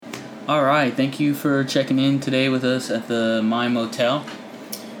All right, thank you for checking in today with us at the My Motel.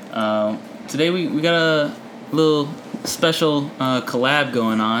 Today we got a little special collab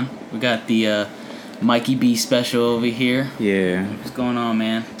going on. We got the Mikey B special over here. Yeah. What's going on,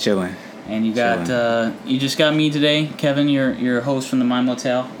 man? Chilling. And you got you just got me today, Kevin. You're a host from the My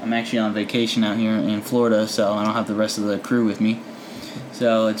Motel. I'm actually on vacation out here in Florida, so I don't have the rest of the crew with me.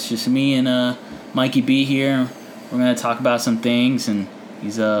 So it's just me and Mikey B here. We're gonna talk about some things, and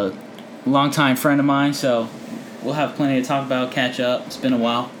he's a longtime friend of mine, so we'll have plenty to talk about, catch up. It's been a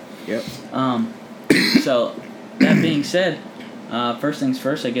while. Yep. So that being said, first things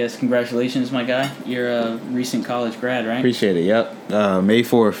first, I guess, congratulations, my guy. You're a recent college grad, right? Appreciate it, yep. May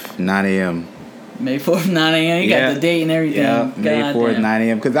 4th, 9 a.m. May 4th, 9 a.m. You got the date and everything. Yeah, May 4th, 9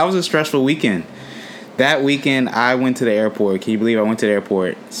 a.m. Because that was a stressful weekend. That weekend, I went to the airport. Can you believe I went to the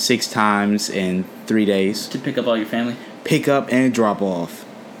airport 6 times in 3 days? To pick up all your family? Pick up and drop off.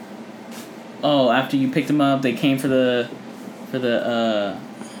 Oh, after you picked them up, they came for the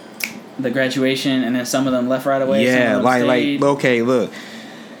graduation, and then some of them left right away. Yeah, like okay, look,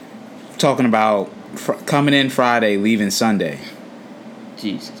 talking about coming in Friday, leaving Sunday.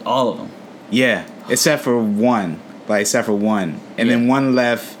 Jesus, all of them. Yeah, except for one, and then one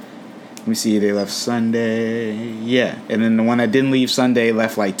left. Let me see, they left Sunday. Yeah, and then the one that didn't leave Sunday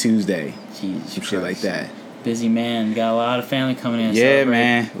left like Tuesday. Jesus, some shit like that. Busy man, got a lot of family coming in. Yeah,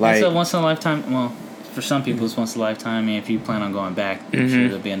 man. Like, it's a once in a lifetime. Well, for some people, it's once in a lifetime. I mean, if you plan on going back, I'm sure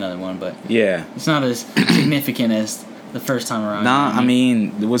there'll be another one. But yeah, it's not as significant as the first time around. Nah, I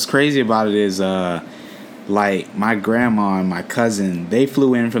mean, what's crazy about it is, like my grandma and my cousin, they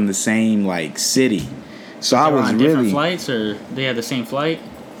flew in from the same like city, so I was on really different flights, or they had the same flight.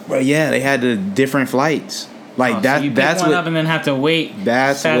 Well, yeah, they had the different flights. Like so you that's one what up and then have to wait.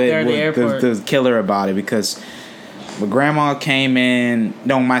 That's what the killer about it, because my grandma came in.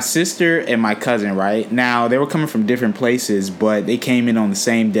 No, my sister and my cousin. Right now, they were coming from different places, but they came in on the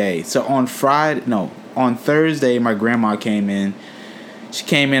same day. So on Thursday, my grandma came in. She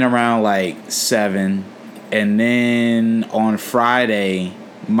came in around like 7, and then on Friday,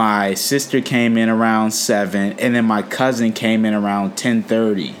 my sister came in around 7, and then my cousin came in around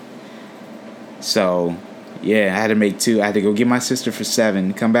 10:30. So, yeah, I had to make 2. I had to go get my sister for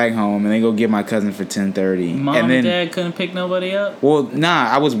 7, come back home, and then go get my cousin for 10:30. Mom and Dad couldn't pick nobody up? Well, nah,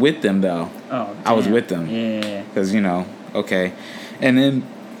 I was with them, though. Oh, damn. I was with them. Yeah. Because, okay. And then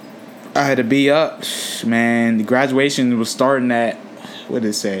I had to be up. Man, the graduation was starting at, what did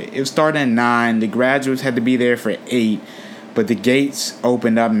it say? It was starting at 9. The graduates had to be there for 8. But the gates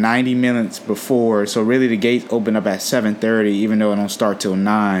opened up 90 minutes before. So, really, the gates opened up at 7:30, even though it don't start till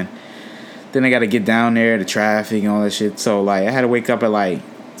 9. Then I got to get down there, the traffic and all that shit. So, like, I had to wake up at, like,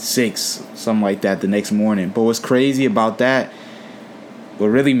 6, something like that the next morning. But what's crazy about that, what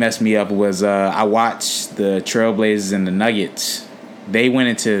really messed me up was I watched the Trailblazers and the Nuggets. They went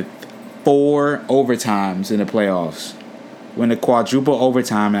into 4 overtimes in the playoffs. Went to quadruple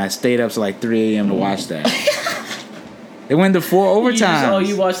overtime, and I stayed up to, like, 3 a.m. to watch that. They went to 4 overtimes.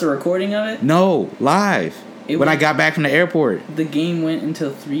 You watched the recording of it? No, live. When I got back from the airport. The game went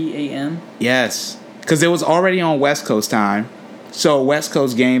until 3 a.m.? Yes. Because it was already on West Coast time. So, West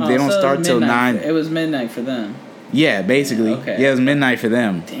Coast games, they don't start till 9. It was midnight for them. Yeah, basically. Yeah, okay. Yeah, it was midnight for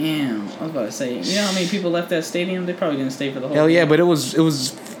them. Damn. I was about to say, you know how many people left that stadium? They probably didn't stay for the whole game. Hell yeah, but it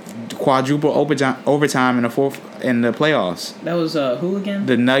was quadruple overtime in the playoffs. That was who again?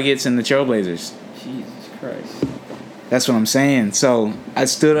 The Nuggets and the Trailblazers. Jesus Christ. That's what I'm saying. So, I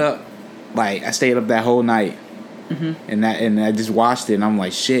stood up. Like, I stayed up that whole night, and I just watched it, and I'm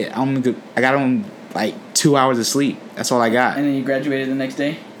like, shit, I got on like 2 hours of sleep. That's all I got. And then you graduated the next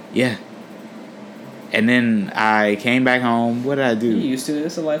day? Yeah. And then I came back home. What did I do? You used to it.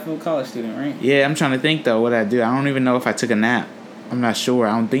 It's the life of a college student, right? Yeah, I'm trying to think, though, what did I do? I don't even know if I took a nap. I'm not sure.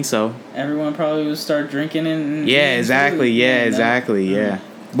 I don't think so. Everyone probably would start drinking and yeah, exactly. Food. Yeah, exactly. No? Yeah.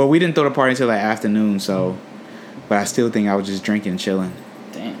 But we didn't throw the party until like afternoon, so. But I still think I was just drinking, chilling.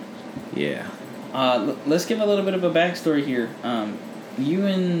 Damn. Yeah. Let's give a little bit of a backstory here. You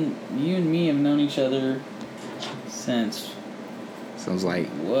and me have known each other since. Sounds like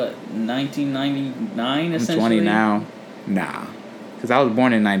what? 1999. I'm 20 now. Nah, because I was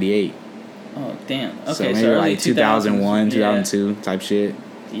born in '98. Oh damn. Okay, so maybe like 2001, 2002 type shit.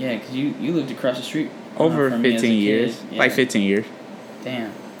 Yeah, because you lived across the street. Over 15 years. Yeah. Like 15 years. Damn,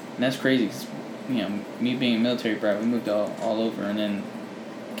 and that's crazy. Cause, me being a military brat, we moved all over, and then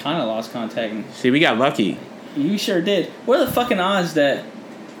kind of lost contact. And see, we got lucky. You sure did. What are the fucking odds that,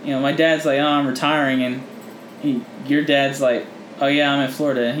 my dad's like, oh, I'm retiring, and your dad's like, oh yeah, I'm in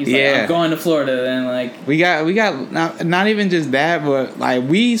Florida. He's Yeah. like, I'm going to Florida. Then like, We got not even just that, but like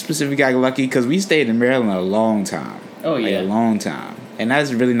we specifically got lucky because we stayed in Maryland a long time. oh Like, yeah, a long time, and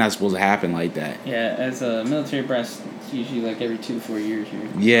that's really not supposed to happen like that. yeah. As a military brass, it's usually like every 2 to 4 years here.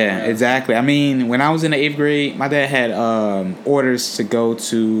 Yeah, exactly. I mean, when I was in the 8th grade, my dad had orders to go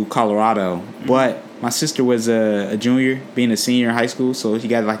to Colorado, but my sister was a junior, being a senior in high school, so he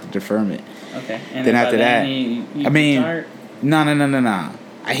got like the deferment. Okay. And Then after that, he I mean, retired? no.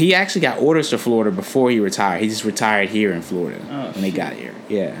 He actually got orders to Florida before he retired. He just retired here in Florida when he got here.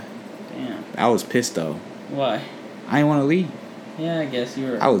 Yeah. Damn. I was pissed though. Why? I didn't want to leave. Yeah, I guess you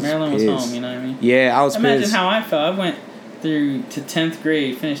were. I was Maryland pissed. was home. You know what I mean? Yeah, I was Imagine pissed. how I felt. I went through to 10th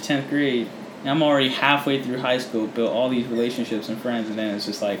grade, finished 10th grade. And I'm already halfway through high school, built all these relationships and friends, and then it's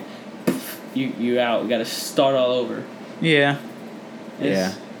just like, you out. We got to start all over. Yeah.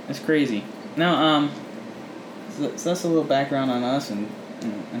 Yeah. It's crazy. Now, so that's a little background on us and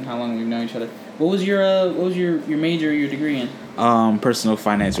how long we've known each other. What was your major, your degree in? Personal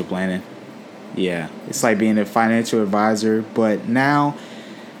financial planning. Yeah, it's like being a financial advisor, but now,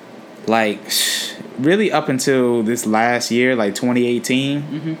 like, really up until this last year, like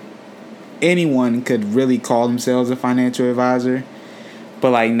 2018, anyone could really call themselves a financial advisor,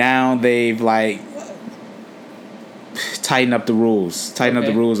 but like now they've like tightened up the rules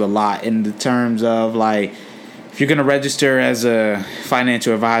a lot in the terms of like, if you're going to register as a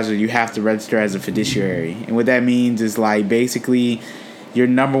financial advisor, you have to register as a fiduciary. And what that means is like basically your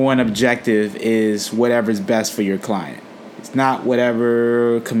number one objective is whatever's best for your client. It's not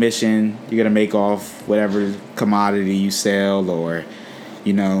whatever commission you're going to make off whatever commodity you sell, or,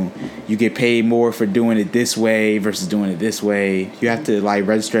 you know, you get paid more for doing it this way versus doing it this way. You have to like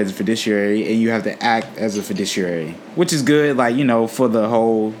register as a fiduciary, and you have to act as a fiduciary, which is good, like, you know, for the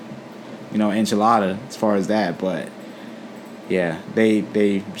whole, you know, enchilada as far as that. But yeah,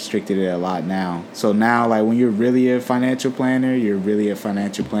 they restricted it a lot now. So now, like, when you're really a financial planner, you're really a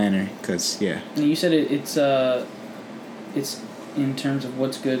financial planner, because yeah. And you said it's in terms of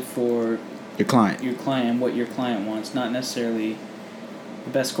what's good for your client and what your client wants, not necessarily the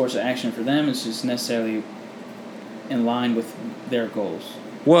best course of action for them. It's just necessarily in line with their goals.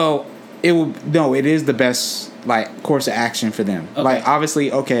 Well, it is the best like course of action for them. Okay. Like,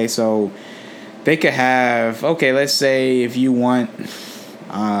 obviously, okay, so they could have, okay, let's say if you want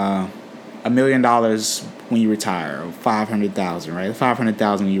 $1 million when you retire, or 500,000, right?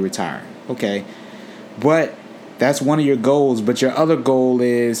 500,000 when you retire. Okay. But that's one of your goals, but your other goal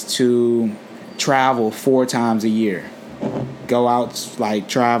is to travel 4 times a year. Go out, like,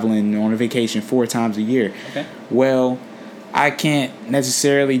 traveling on a vacation 4 times a year. Okay. Well, I can't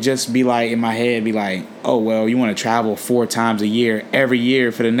necessarily just be like, in my head, be like, oh, well, you want to travel 4 times a year every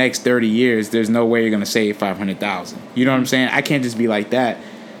year for the next 30 years. There's no way you're going to save 500,000. You know what I'm saying? I can't just be like that.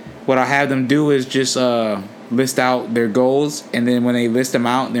 What I have them do is just list out their goals, and then when they list them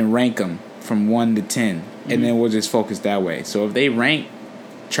out, then rank them from 1 to 10. And then we'll just focus that way. So if they rank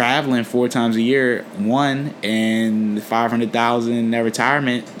traveling 4 times a year 1 and 500,000 in their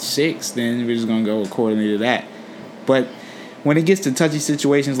retirement 6, then we're just gonna go accordingly to that. But when it gets to touchy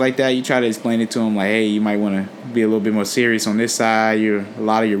situations like that, you try to explain it to them like, hey, you might want to be a little bit more serious on this side. A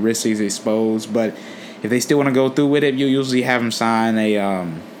lot of your risk is exposed. But if they still want to go through with it, you usually have them sign a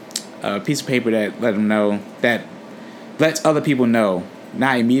piece of paper that lets other people know.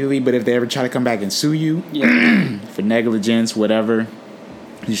 Not immediately, but if they ever try to come back and sue you for negligence, whatever,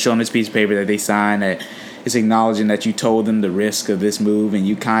 you show them this piece of paper that they sign that is acknowledging that you told them the risk of this move and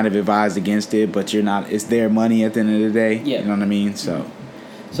you kind of advised against it, but you're not. It's their money at the end of the day. Yeah. You know what I mean? So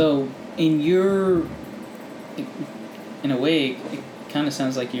in a way, it kind of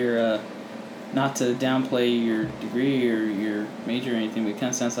sounds like you're not to downplay your degree or your major or anything, but it kind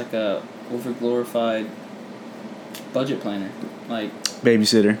of sounds like a overglorified budget planner, like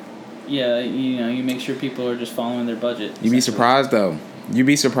babysitter. Yeah, you make sure people are just following their budget. You'd be surprised though. You'd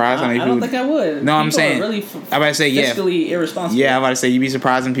be surprised how many people. I don't think I would. No, I'm saying. Are really I'm about to say fiscally irresponsible. Yeah, I'm about to say you'd be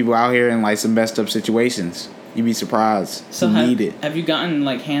surprised when people out here in like some messed up situations. You'd be surprised. So need it. Have you gotten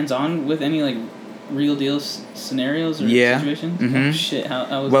like hands on with any like real deal scenarios or situations? Mm-hmm. Oh, shit,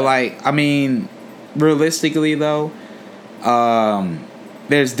 how was Well, that? like, I mean, realistically though,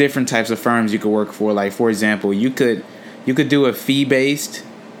 there's different types of firms you could work for. Like, for example, you could do a fee based,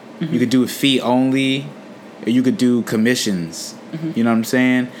 you could do a fee only, or you could do commissions. You know what I'm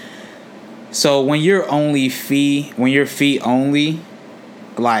saying? So when you're fee only,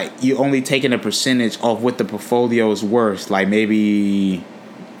 like, you only taking a percentage of what the portfolio is worth. Like, maybe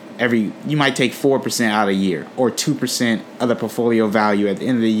you might take 4% out a year or 2% of the portfolio value at the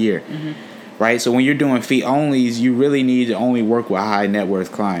end of the year. right? So when you're doing fee onlys, you really need to only work with high net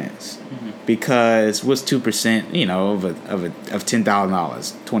worth clients. Because what's 2%, of $10,000,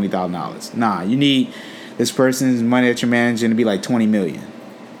 $20,000? Nah, you need this person's money that you're managing to be like $20 million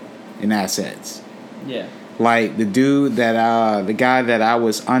in assets. Yeah. Like the guy that I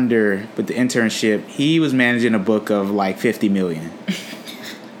was under with the internship, he was managing a book of like $50 million.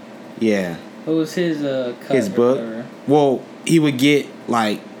 Yeah. What was his cut? His book? Well, he would get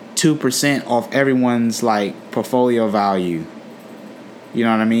like 2% off everyone's like portfolio value. You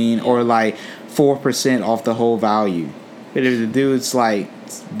know what I mean? Yeah. Or like 4% off the whole value. But if the dude's like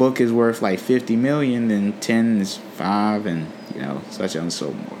book is worth like $50 million, then 10 is 5, and such and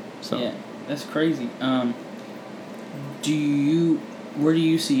so more. So yeah, that's crazy. Where do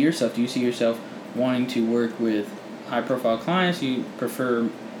you see yourself? Do you see yourself wanting to work with high profile clients? Do you prefer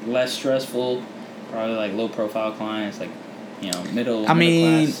less stressful, probably like low profile clients, like middle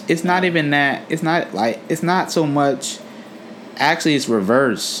class? It's not even that. It's not so much. Actually, it's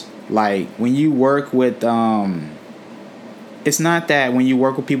reverse. Like when you work with it's not that when you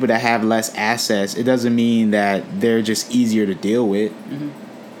work with people that have less assets, it doesn't mean that they're just easier to deal with. Mm-hmm.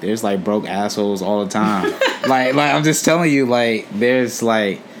 There's like broke assholes all the time. like I'm just telling you, like there's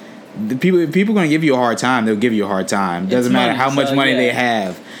like the people gonna give you a hard time. They'll give you a hard time. Doesn't matter how much money they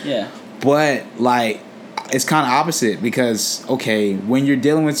have. Yeah. But like it's kind of opposite, because okay, when you're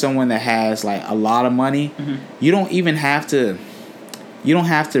dealing with someone that has like a lot of money, mm-hmm. you don't have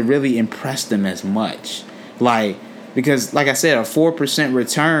to really impress them as much. Like, because like I said, a 4%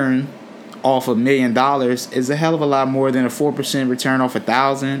 return off $1 million is a hell of a lot more than a 4% return off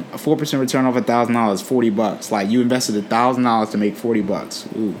 $1,000. A 4% return off $1,000, $40. Like you invested $1,000 to make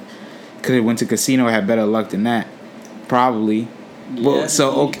 $40. Ooh, could have went to casino and had better luck than that, probably. Yeah,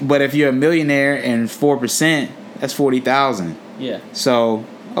 but if you're a millionaire and 4%, that's 40,000. Yeah. So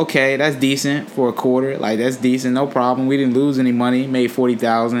okay, that's decent for a quarter. Like that's decent, no problem. We didn't lose any money. Made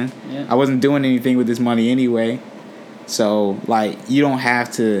 40,000. Yeah. I wasn't doing anything with this money anyway. So like you don't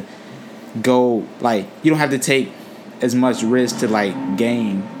have to go like you don't have to take as much risk to like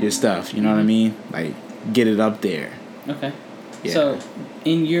gain your stuff. You know what I mean? Like get it up there. Okay. Yeah. So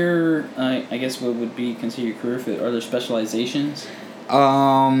in your I guess what would be considered your career fit, are there specializations?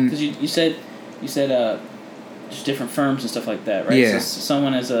 Because you said just different firms and stuff like that, right? Yeah. So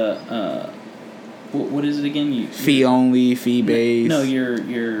someone has a what is it again? Fee only, fee based. No, your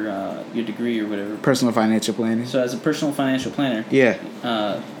degree or whatever. Personal financial planning. So as a personal financial planner, yeah.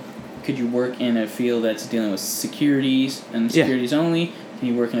 Could you work in a field that's dealing with securities and securities only? Can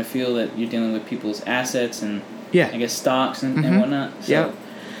you work in a field that you're dealing with people's assets and I guess stocks and whatnot? So, yep.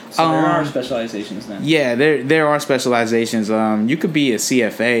 So there are specializations then. Yeah, there are specializations. You could be a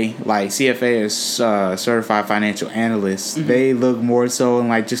CFA. Like CFA is certified financial analyst. Mm-hmm. They look more so in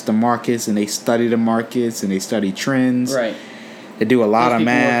like just the markets, and they study the markets and they study trends. Right. They do a lot of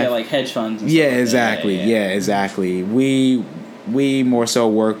math. Work at like hedge funds. And yeah, stuff like exactly. That. Yeah, exactly. We more so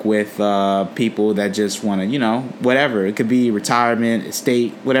work with people that just want to, whatever. It could be retirement,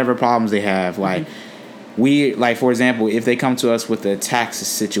 estate, whatever problems they have. Like. Mm-hmm. We, like, for example, if they come to us with a tax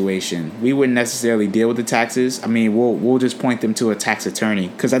situation, we wouldn't necessarily deal with the taxes. I mean, we'll just point them to a tax attorney,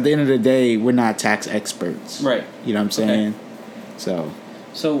 because at the end of the day, we're not tax experts. Right. You know what I'm saying? Okay.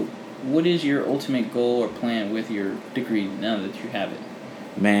 So what is your ultimate goal or plan with your degree now that you have it?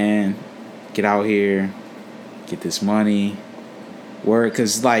 Man, get out here, get this money, work,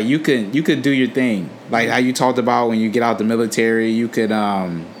 because, like, you could do your thing. Like how you talked about when you get out the military, you could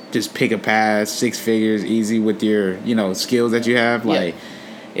just pick a path, 6 figures, easy with your, skills that you have. Like,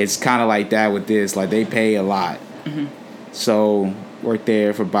 it's kind of like that with this. Like, they pay a lot. Mm-hmm. So, work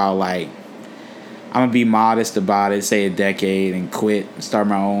there for about, like, I'm going to be modest about it, say a decade, and quit, start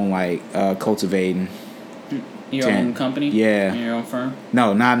my own, like, cultivating. Your own company? Yeah. Your own firm?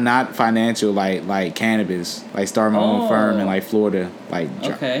 No, not financial, like cannabis. Like, start my own firm in, like, Florida. Like,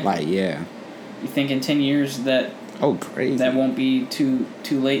 okay. Like, yeah. You think in 10 years that... Oh, crazy. That won't be too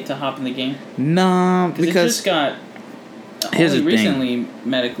late to hop in the game? No, because... it just got recently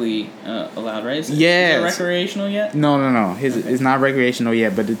medically allowed, right? Is it recreational yet? No. It's not recreational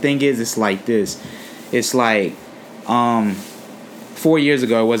yet, but the thing is, it's like this. It's like 4 years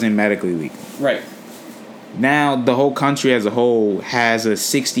ago, it wasn't medically legal. Right. Now, the whole country as a whole has a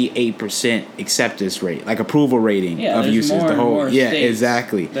 68% acceptance rate, like approval rating of uses. More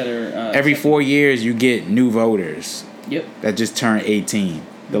exactly. That are, every 4 years, you get new voters. Yep. That just turn 18.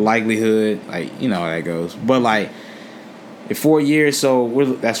 The likelihood, like, how that goes. But, like, in 4 years,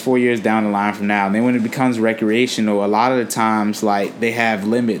 that's 4 years down the line from now. And then when it becomes recreational, a lot of the times, like, they have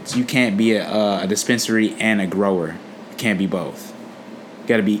limits. You can't be a dispensary and a grower. You can't be both. You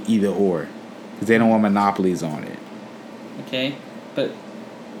got to be either or. because they don't want monopolies on it. Okay, but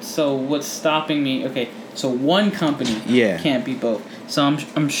so what's stopping me? Okay, so one company can't be both. So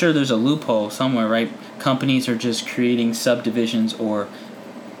I'm sure there's a loophole somewhere, right? Companies are just creating subdivisions or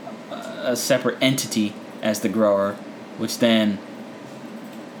a separate entity as the grower, which then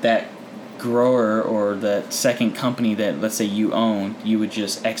that grower or the second company that, let's say, you own, you would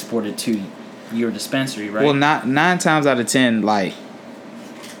just export it to your dispensary, right? Well, not 9 times out of 10, like,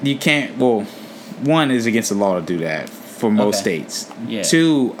 you can't. Well, one is against the law to do that for most states. Yeah.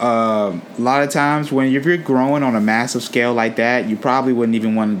 2, a lot of times if you're growing on a massive scale like that, you probably wouldn't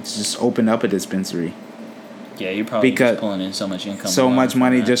even want to just open up a dispensary. Yeah, you're probably just pulling in so much income. So much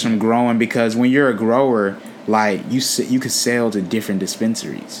money just from growing, because when you're a grower, like, you could sell to different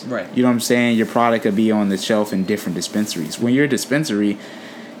dispensaries. Right. You know what I'm saying? Your product could be on the shelf in different dispensaries. When you're a dispensary,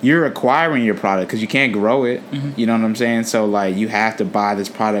 you're acquiring your product because you can't grow it. Mm-hmm. You know what I'm saying? So, like, you have to buy this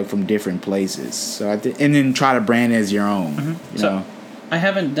product from different places. So and then try to brand it as your own. Mm-hmm. You know? I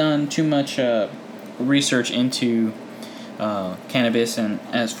haven't done too much research into cannabis, and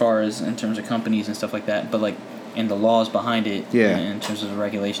as far as in terms of companies and stuff like that, but, like, and the laws behind it, in terms of the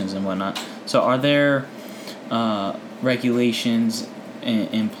regulations and whatnot. So are there regulations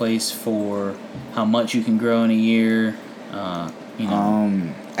in place for how much you can grow in a year?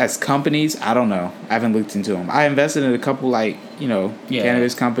 As companies, I don't know. I haven't looked into them. I invested in a couple, like,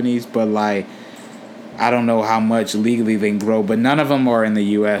 cannabis companies, but, like, I don't know how much legally they can grow. But none of them are in the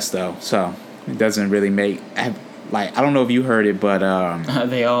U.S. though, so it doesn't really make. Like, I don't know if you heard it, but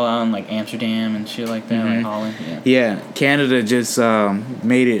they all on, like, Amsterdam and shit like that, mm-hmm. like Holland. Yeah, Canada just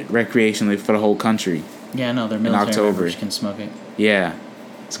made it recreationally for the whole country. Yeah, no, their military members can smoke it. Yeah,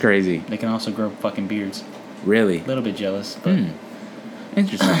 it's crazy. They can also grow fucking beards. Really? A little bit jealous, but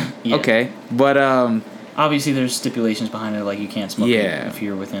interesting. Yeah. Okay, but obviously there's stipulations behind it, like you can't smoke it if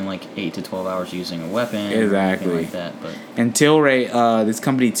you're within like 8 to 12 hours using a weapon. Exactly. Or anything like that. But and Tilray, this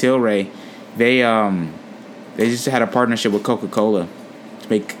company Tilray, they just had a partnership with Coca-Cola to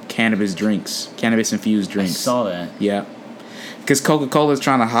make cannabis infused drinks. I saw that. Yeah, because Coca-Cola is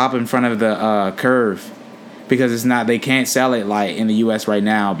trying to hop in front of the curve, because they can't sell it, like, in the U.S. right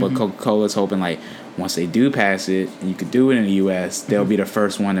now, but Coca-Cola's hoping, like, once they do pass it, and you could do it in the U.S., they'll be the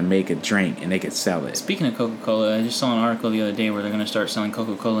first one to make a drink, and they could sell it. Speaking of Coca-Cola, I just saw an article the other day where they're going to start selling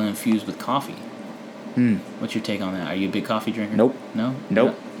Coca-Cola infused with coffee. What's your take on that? Are you a big coffee drinker? Nope. No?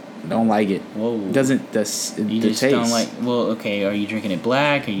 Nope. Don't like it. Whoa. Doesn't the you just taste. Don't like. Well, okay. Are you drinking it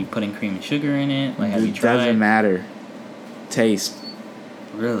black? Are you putting cream and sugar in it? Like, have you tried? It doesn't matter. Taste.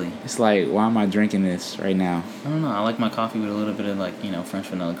 Really? It's like, why am I drinking this right now? I don't know. I like my coffee with a little bit of, like, French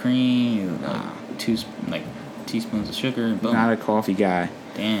vanilla cream, like teaspoons of sugar. Boom. Not a coffee guy.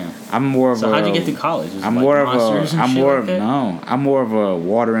 Damn. I'm more of so a. how'd you get through college? I'm more of a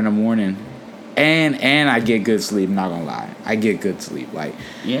water in the morning. And I get good sleep. I'm not gonna lie, I get good sleep. Like,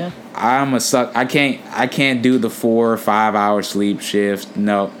 yeah, I'm a suck. I can't do the 4 or 5 hour sleep shift.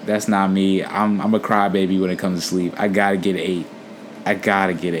 No, that's not me. I'm a crybaby when it comes to sleep. I gotta get 8.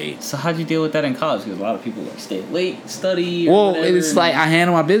 So how'd you deal with that in college? Because a lot of people, like, stay late, study. Well, it's like I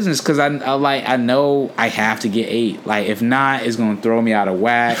handle my business because I know I have to get 8. Like, if not, it's gonna throw me out of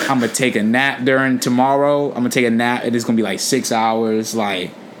whack. I'm gonna take a nap during tomorrow. I'm gonna take a nap, and it's gonna be like 6 hours.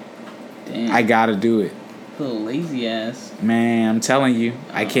 Like. Damn. I gotta do it. Little lazy ass. Man, I'm telling you,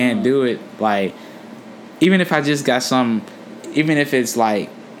 I can't do it. Like, even if I just got even if it's like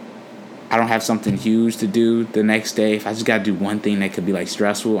I don't have something huge to do the next day, if I just gotta do one thing that could be, like,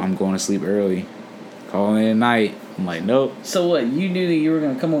 stressful, I'm going to sleep early. Calling it at night. I'm like, nope. So what? You knew that you were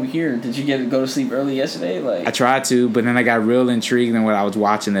gonna come over here. Did you go to sleep early yesterday? Like, I tried to, but then I got real intrigued in what I was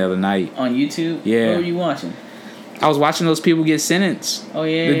watching the other night. On YouTube? Yeah. What were you watching? I was watching those people get sentenced. Oh,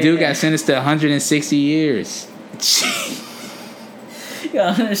 yeah. The dude got sentenced to 160 years. Yeah,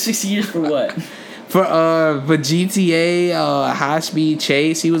 160 years for what? For GTA, high speed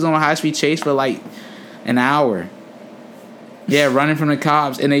chase. He was on a high speed chase for like an hour. Yeah, running from the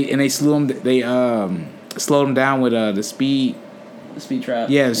cops, and they slew him. They slowed him down with the speed. The speed trap.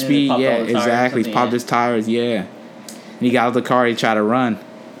 Yeah, the speed. Yeah, exactly. He popped his tires. Yeah, and he got out of the car. He tried to run.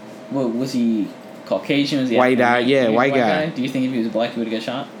 What was he? Caucasian? Was he white guy? Yeah, white guy. Do you think if he was black, he would have got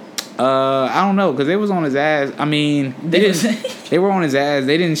shot? I don't know, because they was on his ass. I mean, they were on his ass.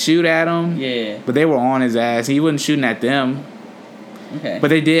 They didn't shoot at him. Yeah. But they were on his ass. He wasn't shooting at them. Okay. But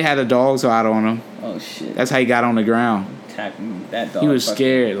they did have the dogs out on him. Oh, shit. That's how he got on the ground. That dog. He was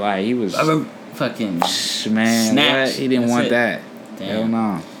scared. Like, he was... Fucking... Man, snatch. What? He didn't want that. Damn. Hell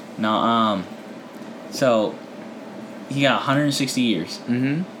no. No, so, he got 160 years.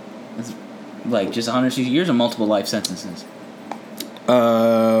 Mm-hmm. That's, like, just 160 years or multiple life sentences?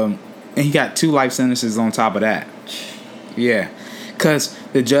 And he got 2 life sentences on top of that. Yeah. Because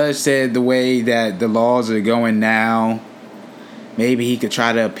the judge said the way that the laws are going now, maybe he could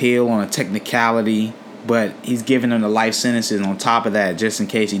try to appeal on a technicality, but he's giving him the life sentences on top of that just in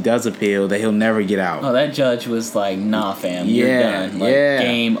case he does appeal that he'll never get out. Oh, that judge was like, nah, fam, you're done. Like,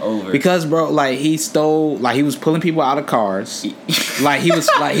 game over. Because, bro, like, he stole, like, he was pulling people out of cars. Like, he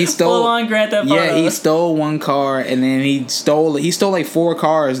stole. Full on Grand Theft Auto. Yeah, he stole one car, and then he stole like 4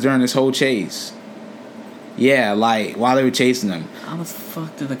 cars during this whole chase. Yeah, like, while they were chasing him. How the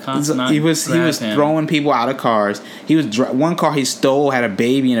fuck did the cops not He was throwing people out of cars. He was one car he stole had a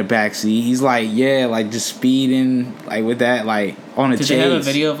baby in the backseat. He's like, yeah, like just speeding, like with that, like on a chase. Did they have a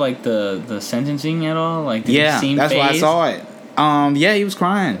video of like the sentencing at all? Like, did you seem that's phased? why I saw it. Yeah, he was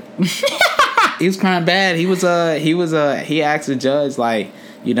crying. He was crying bad. He asked the judge, like,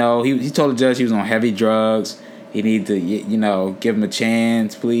 you know, he told the judge he was on heavy drugs. He needed to, you know, give him a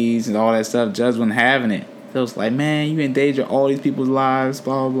chance, please, and all that stuff. Judge wasn't having it. So it was like, man, you endanger all these people's lives,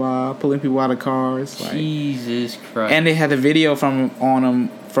 blah, blah, blah, pulling people out of cars. Like, Jesus Christ. And they had a video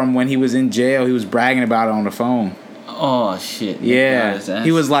from when he was in jail. He was bragging about it on the phone. Oh, shit. Yeah. God,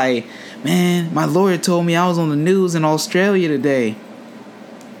 he was like, man, my lawyer told me I was on the news in Australia today.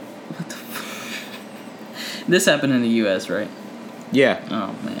 What the fuck? This happened in the U.S., right? Yeah.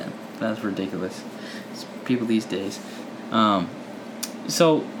 Oh, man. That's ridiculous. It's people these days.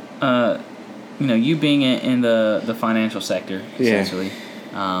 You know, you being in the financial sector, essentially,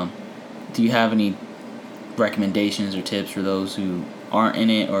 do you have any recommendations or tips for those who aren't in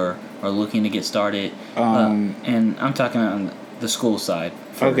it or are looking to get started? And I'm talking on the school side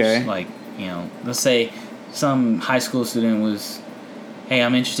first. Okay. Like, you know, let's say some high school student was, hey,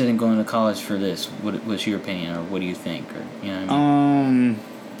 I'm interested in going to college for this. What's your opinion, or what do you think? Or, you know what I mean?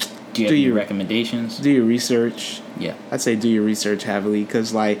 Do you have any recommendations? Do your research. Yeah. I'd say do your research heavily,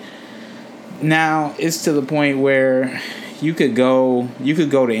 because, like, now it's to the point where you could go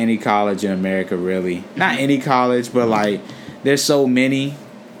to any college in America, really. Not any college, but like there's so many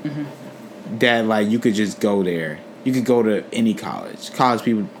that like you could just go there. You could go to any college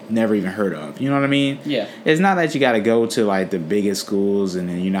people never even heard of. You know what I mean? Yeah. It's not that you got to go to like the biggest schools in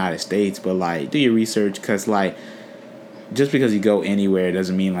the United States, but like do your research, because like just because you go anywhere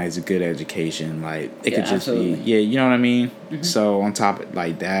doesn't mean like it's a good education. Like it could just be, you know what I mean? So on top of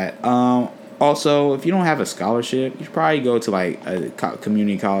like that, also, if you don't have a scholarship, you should probably go to, like, a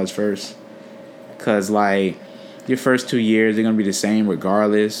community college first. Because, like, your first 2 years, they're going to be the same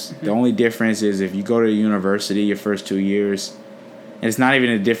regardless. The only difference is if you go to a university your first 2 years, and it's not even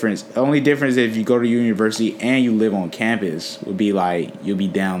a difference. The only difference is if you go to university and you live on campus would be, like, you'll be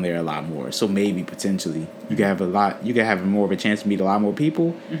down there a lot more. So maybe, potentially, you can have more of a chance to meet a lot more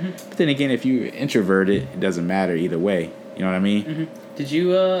people. But then again, if you're introverted, it doesn't matter either way. You know what I mean? Did you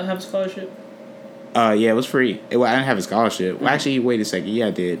have a scholarship? Yeah, it was free. I didn't have a scholarship. Well, actually, wait a second. Yeah,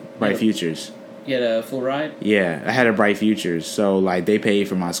 I did. Bright Futures. You had a full ride? Yeah, I had a Bright Futures. So, like, they paid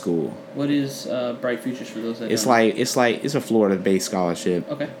for my school. What is Bright Futures for those that don't know? It's a Florida-based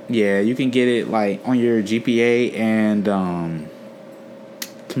scholarship. Okay. Yeah, you can get it, like, on your GPA and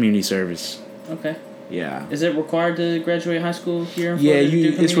community service. Okay. Yeah. Is it required to graduate high school here in Florida?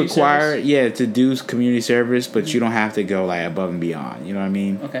 Yeah, it's required. Service? To do community service, but you don't have to go like above and beyond. You know what I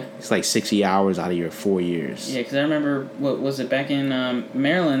mean? Okay. It's like 60 hours out of your 4 years. Yeah, because I remember what was it back in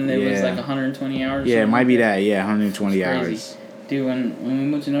Maryland? It was like 120 hours. Yeah, it might be that. Yeah, 120 hours. Dude, when we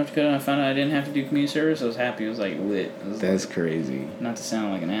moved to North Dakota and I found out I didn't have to do community service, I was happy. It was like lit. That's crazy. Not to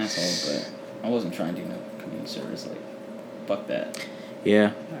sound like an asshole, but I wasn't trying to do no community service. Like, fuck that.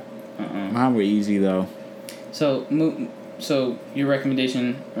 Yeah. Mine were easy though. So your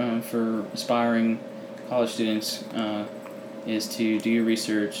recommendation for aspiring college students is to do your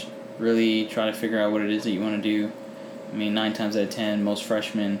research, really try to figure out what it is that you want to do. I mean, 9 times out of 10, most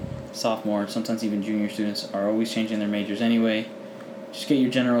freshmen, sophomore, sometimes even junior students are always changing their majors anyway. Just get your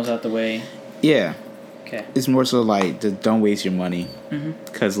generals out the way. Yeah. Okay. It's more so like just don't waste your money.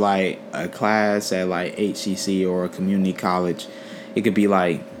 Because like a class at like HCC or a community college, it could be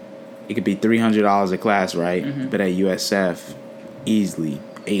 $300 a class, right? But at USF, easily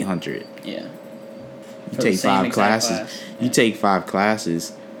 $800. Yeah. You take 5 classes. You take 5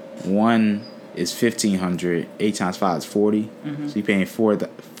 classes. One is $1,500. 8 times 5 is 40. So you're paying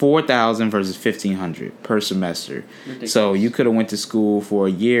 $4,000 versus $1,500 per semester. Ridiculous. So you could have went to school for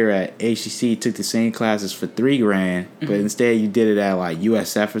a year at HCC, took the same classes for $3,000, but instead you did it at like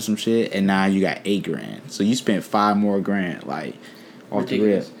USF or some shit, and now you got $8,000. So you spent $5,000 more like off the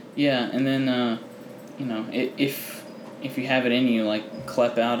rip. Yeah, and then if you have it in you, like,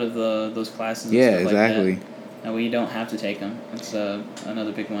 clep out of those classes. And yeah, stuff exactly. Like That way you don't have to take them. That's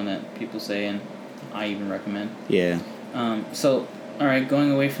another big one that people say, and I even recommend. Yeah. So, all right,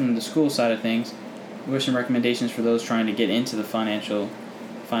 going away from the school side of things, what are some recommendations for those trying to get into the financial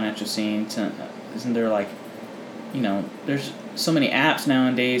scene? Isn't there like, there's so many apps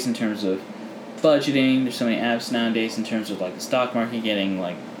nowadays in terms of budgeting. There's so many apps nowadays in terms of like the stock market, getting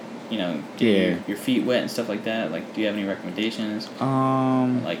like, getting your feet wet and stuff like that. Like, do you have any recommendations?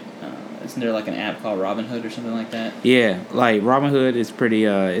 Isn't there like an app called Robinhood or something like that? Yeah, like Robinhood is pretty.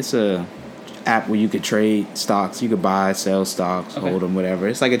 It's a app where you could trade stocks. You could buy, sell stocks, hold them, whatever.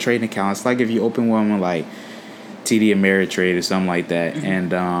 It's like a trading account. It's like if you open one with like TD Ameritrade or something like that,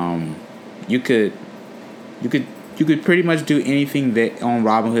 and you could pretty much do anything that on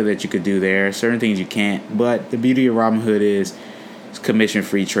Robinhood that you could do there. Certain things you can't, but the beauty of Robinhood is it's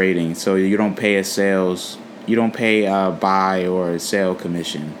commission-free trading. So you don't pay a buy or a sell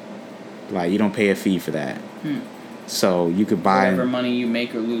commission. Like, you don't pay a fee for that. So you could buy whatever money you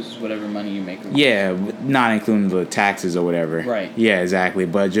make or lose is whatever money you make or lose. Yeah, not including the taxes or whatever. Right. Yeah, exactly.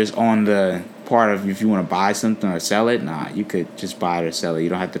 But just on the part of if you want to buy something or sell it, you could just buy it or sell it. You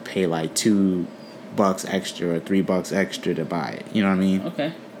don't have to pay like $2 extra or $3 extra to buy it. You know what I mean?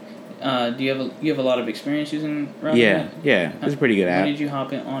 Okay. Do you have a lot of experience using Robinhood? Yeah. It's a pretty good app. When did you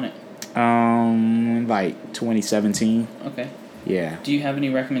hop in on it? Like 2017. Okay. Yeah. Do you have any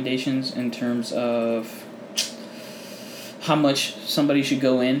recommendations in terms of how much somebody should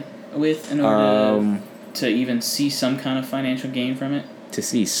go in with in order to even see some kind of financial gain from it? To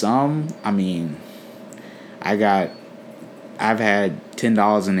see some, I mean, I've had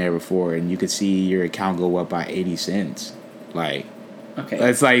 $10 in there before, and you could see your account go up by 80 cents. Like, okay,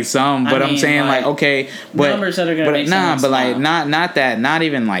 that's like some, but I'm saying like okay, but numbers that are gonna make sense. But like not that, not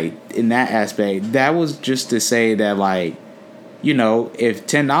even like in that aspect. That was just to say that like, if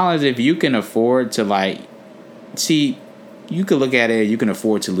 $10, if you can afford to like, see, you could look at it. You can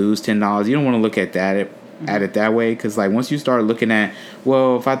afford to lose $10. You don't want to look at that at it that way, because like once you start looking at,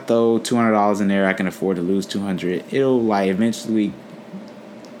 well, if I throw $200 in there, I can afford to lose $200. It'll like eventually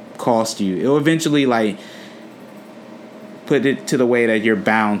cost you. It'll eventually like put it to the way that you're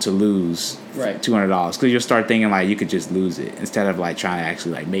bound to lose $200, because you'll start thinking like you could just lose it instead of like trying to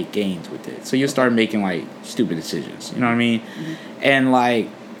actually like make gains with it. So you'll start making like stupid decisions. You know what I mean? And like,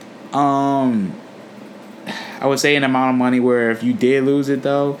 I would say an amount of money where if you did lose it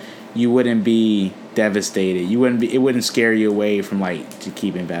though, you wouldn't be devastated. It wouldn't scare you away from like to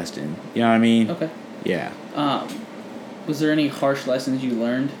keep investing. You know what I mean? Okay. Yeah. Was there any harsh lessons you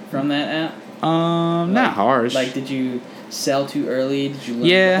learned from that app? Not harsh. Like, did you sell too early? Did you learn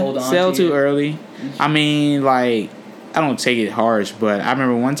to hold on sell to too early. I mean, like, I don't take it harsh, but I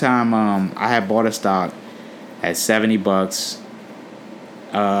remember one time I had bought a stock at $70.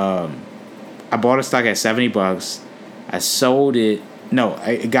 I bought a stock at $70. I sold it. No,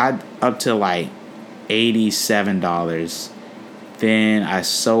 it got up to like $87. Then I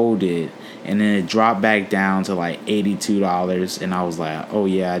sold it, and then it dropped back down to like $82, and I was like, oh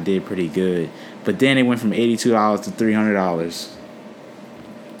yeah, I did pretty good. But then it went from $82 to $300.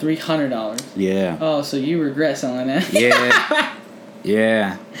 $300. Yeah. Oh, so you regret selling that? Yeah.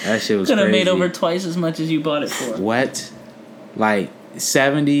 Yeah. That shit was could have crazy. made over twice as much as you bought it for. What? Like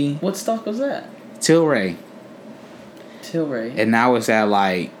 70. What stock was that? Tilray. Tilray. And now it's at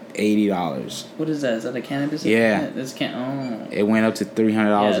like $80. What is that? Is that a cannabis? Yeah. That's It went up to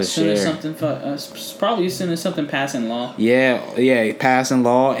 $300 a share. Probably as soon as something passing law. Yeah, passing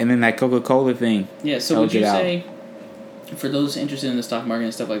law, and then that Coca-Cola thing. Yeah, so would you say, for those interested in the stock market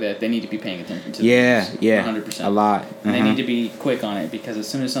and stuff like that, they need to be paying attention to this? 100%. A lot. And they need to be quick on it, because as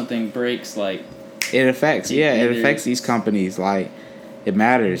soon as something breaks, like... It affects, it affects these companies. Like, it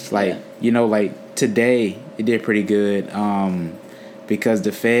matters. Like, like today, it did pretty good. Because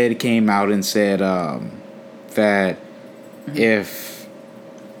the Fed came out and said that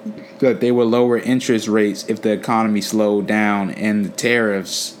that they would lower interest rates if the economy slowed down and the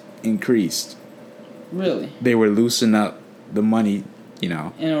tariffs increased. Really? They would loosen up the money, In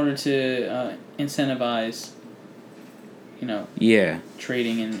order to incentivize, Yeah.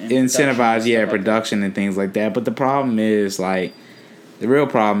 trading and incentivize, production and things like that. But the problem is, like, the real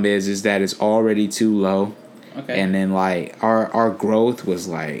problem is that it's already too low. Okay. And then like our growth was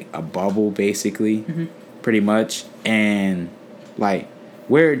like a bubble basically, pretty much, and like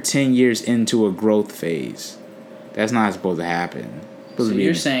we're 10 years into a growth phase. That's not supposed to happen. So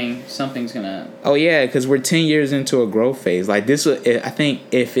you're saying something's gonna... Oh yeah, because we're 10 years into a growth phase. Like this, I think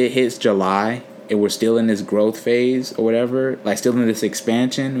if it hits July and we're still in this growth phase or whatever, like still in this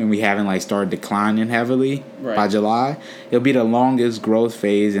expansion, and we haven't like started declining heavily by July, it'll be the longest growth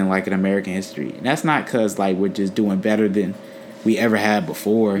phase in like an American history. And that's not because like we're just doing better than we ever had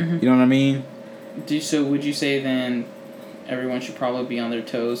before. You know what I mean? So would you say then everyone should probably be on their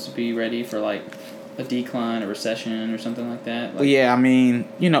toes to be ready for like a decline, a recession, or something like that? Like, Well, yeah, I mean,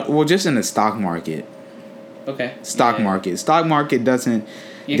 just in the stock market. Okay. Stock market doesn't.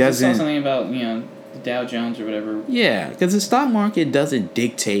 Yeah, because I saw something about the Dow Jones or whatever. Yeah, because the stock market doesn't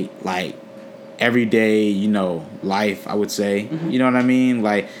dictate like everyday life. I would say you know what I mean.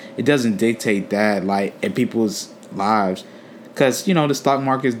 Like it doesn't dictate that like in people's lives, because the stock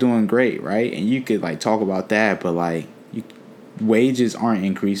market is doing great, right? And you could like talk about that, but like wages aren't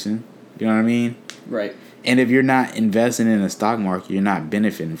increasing. You know what I mean? Right. And if you're not investing in the stock market, you're not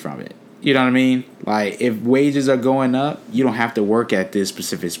benefiting from it. You know what I mean? Like, if wages are going up, you don't have to work at this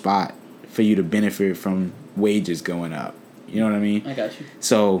specific spot for you to benefit from wages going up. You know what I mean? I got you.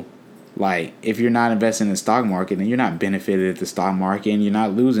 So, like, if you're not investing in the stock market, then you're not benefited at the stock market, and you're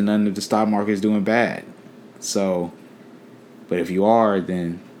not losing nothing if the stock market is doing bad. So, but if you are,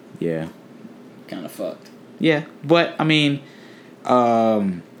 then, yeah. Kind of fucked. Yeah, but, I mean,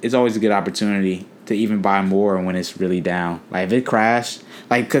 it's always a good opportunity to even buy more when it's really down. Like if it crashed,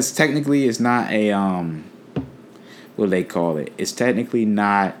 like because technically it's not a what do they call it? It's technically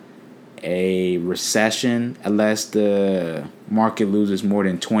not a recession unless the market loses more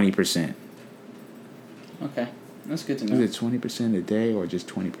than 20%. Okay, that's good to know. Is it 20% a day or just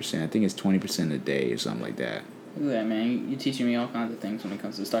 20%? I think it's 20% a day or something like that. Look at that, man! You're teaching me all kinds of things when it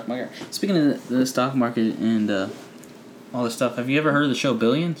comes to the stock market. Speaking of the stock market and all this stuff, have you ever heard of the show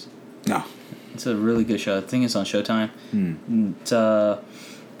Billions? No. It's a really good show. I think it's on Showtime.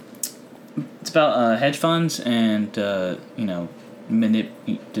 It's about hedge funds and this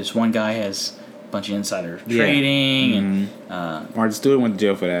one guy has a bunch of insider trading and Martha Stewart went to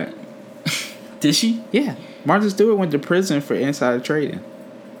jail for that. Did she? Yeah, Martha Stewart went to prison for insider trading.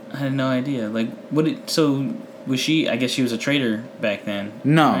 I had no idea. Like, so was she? I guess she was a trader back then.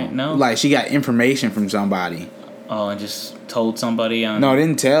 No, right? No. Like she got information from somebody. Oh, and just told somebody on... No,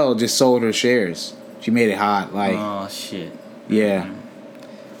 didn't tell. Just sold her shares. She made it hot. Like, oh, shit. Yeah.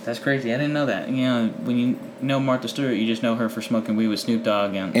 That's crazy. I didn't know that. When you know Martha Stewart, you just know her for smoking weed with Snoop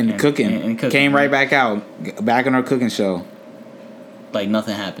Dogg and cooking. And cooking. Came right back out. Back on her cooking show. Like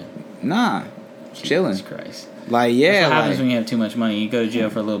nothing happened. Nah. Chilling. Jesus Christ. Like, yeah. That's what happens when you have too much money. You go to jail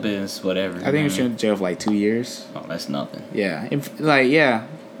for a little bit, it's whatever. I think she went to jail for like 2 years. Oh, that's nothing. Yeah. Yeah.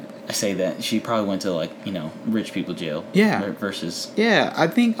 I say that she probably went to rich people jail. Yeah. Versus. Yeah, I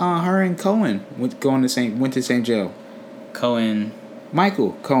think her and Cohen went to the same jail. Cohen.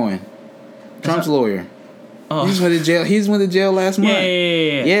 Michael Cohen, Trump's lawyer. Oh. He went to jail. He went to jail last month.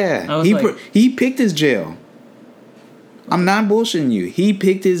 Yeah. He picked his jail. I'm not bullshitting you. He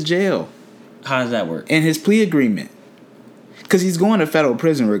picked his jail. How does that work? In his plea agreement. Because he's going to federal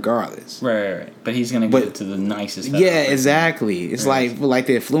prison regardless. Right. But he's going to go to the nicest federal prison. Exactly. It's like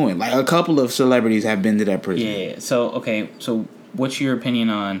the affluent. Like, a couple of celebrities have been to that prison. Yeah. So, okay. So, what's your opinion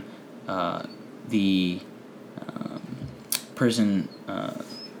on the prison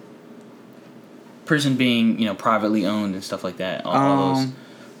being, privately owned and stuff like that?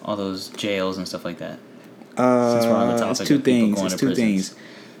 All those jails and stuff like that? Since we're on the topic it's two things.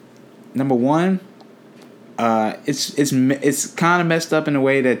 Number one, it's kind of messed up in a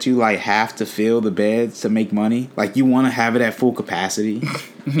way that you have to fill the beds to make money. Like you want to have it at full capacity.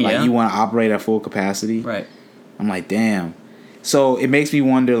 Like you want to operate at full capacity. Right. I'm like, damn. So it makes me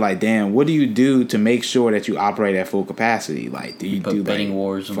wonder, damn, what do you do to make sure that you operate at full capacity? Like, do you do betting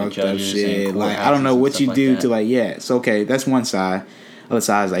wars with fucked judges up shit? I don't know what you do to it's okay. That's one side. Other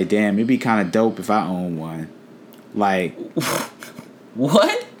side is damn, it'd be kind of dope if I own one.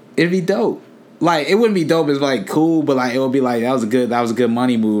 What? It'd be dope. It wouldn't be dope. It's cool, but it would be that was a good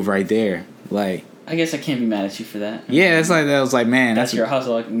money move right there. I guess I can't be mad at you for that. Yeah, it's that was man. That's your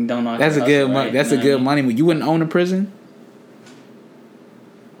hustle. Don't knock. That's a good money. That's a good money move. You wouldn't own a prison.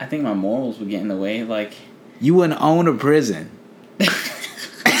 I think my morals would get in the way. You wouldn't own a prison.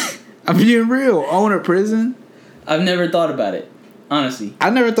 I'm being real. Own a prison. I've never thought about it. Honestly, I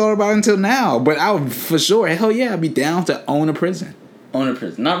never thought about it until now. But I would for sure. Hell yeah, I'd be down to own a prison. Own a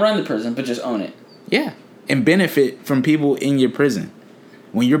prison. Not run the prison, but just own it. Yeah. And benefit from people in your prison.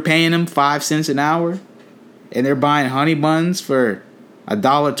 When you're paying them 5 cents an hour and they're buying honey buns for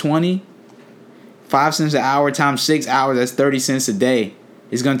 $1.20, 5 cents an hour times 6 hours, that's 30 cents a day.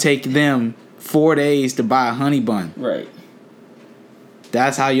 It's going to take them 4 days to buy a honey bun. Right.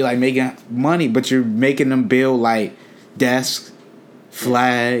 That's how you making money, but you're making them build desks,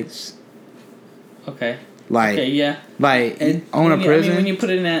 flags, Okay. Like, okay, yeah. Like And own a prison. I mean, when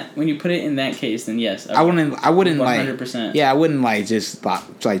you put it in that case, then yes. I wouldn't 100%. like. Yeah, I wouldn't like just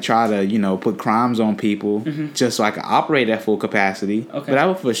like try to put crimes on people just so I could operate at full capacity. Okay. But I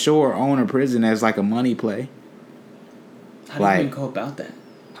would for sure own a prison as like a money play. How do you even go about that?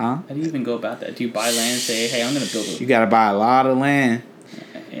 Huh? How do you even go about that? Do you buy land and say, hey, I'm gonna build a... You gotta buy a lot of land.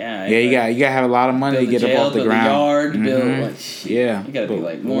 Yeah. Yeah, you gotta have a lot of money to get up off the ground. Build a yard, build like shit. Yeah. You gotta be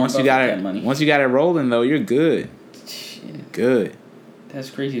like more once you got it, money. once you got it rolling though, you're good. Shit. Good. That's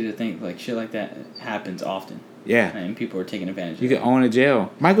crazy to think like shit like that happens often. Yeah. And people are taking advantage of it. You can own a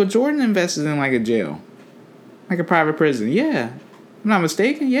jail. Michael Jordan invested in like a jail. Like a private prison. Yeah. I'm not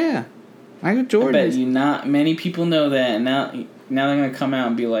mistaken, yeah. Michael Jordan. I bet you not many people know that, and now they're gonna come out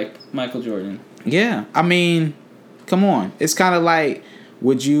and be like Michael Jordan. Yeah. I mean, come on. It's kinda like,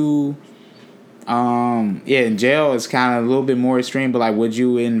 would you in jail it's kinda a little bit more extreme, but like would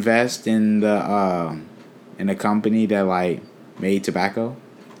you invest in a company that like made tobacco?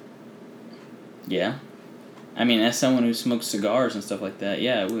 Yeah. I mean, as someone who smokes cigars and stuff like that,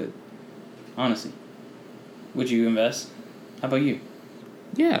 yeah, I would. Honestly. Would you invest? How about you?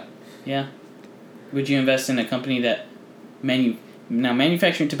 Yeah. Yeah. Would you invest in a company that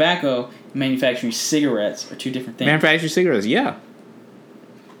manufacturing tobacco, manufacturing cigarettes are two different things. Manufacturing cigarettes, yeah.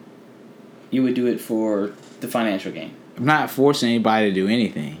 You would do it for the financial gain. I'm not forcing anybody to do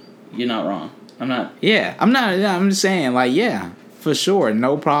anything. You're not wrong. I'm not. Yeah, I'm not. I'm just saying, like, yeah, for sure,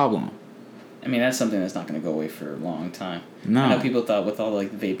 no problem. I mean, that's something that's not going to go away for a long time. No. I know people thought with all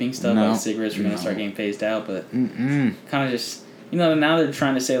like the vaping stuff, like cigarettes were going to start getting phased out, but kind of just, now they're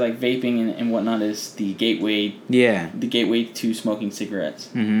trying to say like vaping and whatnot is the gateway. Yeah. The gateway to smoking cigarettes.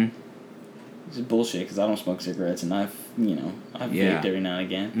 Mm-hmm. It's bullshit because I don't smoke cigarettes and I've vaped every now and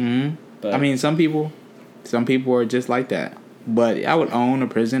again. Mm-hmm. But I mean, some people are just like that. But I would own a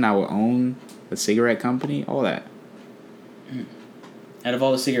prison. I would own a cigarette company. All that. Out of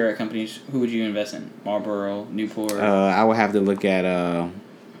all the cigarette companies, who would you invest in? Marlboro, Newport? I would have to look at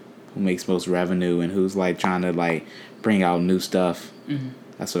who makes most revenue and who's like trying to like bring out new stuff. Mm-hmm.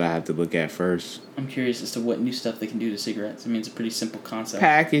 That's what I have to look at first. I'm curious as to what new stuff they can do to cigarettes. I mean, it's a pretty simple concept.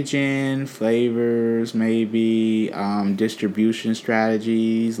 Packaging, flavors, maybe distribution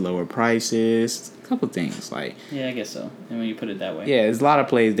strategies, lower prices, a couple things like. Yeah, I guess so. And when you put it that way. Yeah, there's a lot of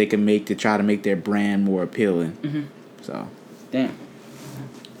plays they can make to try to make their brand more appealing. Mm-hmm. So. Damn.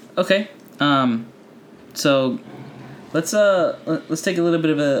 Okay. So let's take a little bit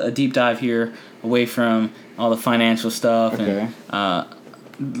of a deep dive here away from all the financial stuff. Okay.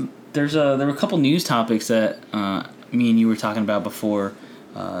 And there were a couple news topics that me and you were talking about before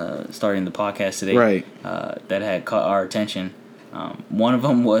starting the podcast today. Right. That had caught our attention. One of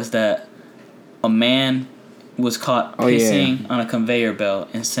them was that a man was caught pissing on a conveyor belt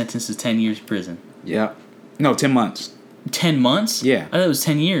and sentenced to 10 years prison. Yeah. No, 10 months. 10 months? Yeah. I thought it was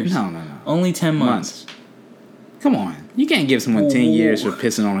 10 years. No. Only 10 months. Come on. You can't give someone 10 years for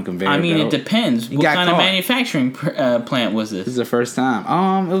pissing on a conveyor belt. I mean, it depends. What kind of manufacturing plant was this? This is the first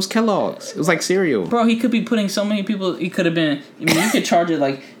time. It was Kellogg's. It was like cereal. Bro, he could be putting so many people... He could have been... I mean, you could charge it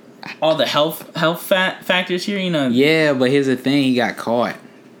like all the health factors here, Yeah, but here's the thing. He got caught.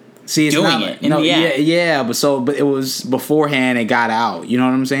 See, it's doing it in the act. Yeah, but it was beforehand. It got out. You know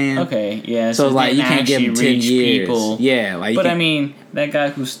what I'm saying? Okay, yeah. So like you can't give him 10 years. People. Yeah, like. But I mean, that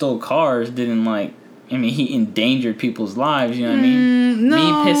guy who stole cars didn't like. I mean, he endangered people's lives. You know what I mean? No.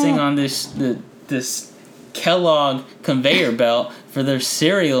 Me pissing on this Kellogg conveyor belt for their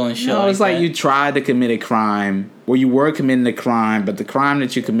cereal and shit. No, it's like you tried to commit a crime, or you were committing a crime, but the crime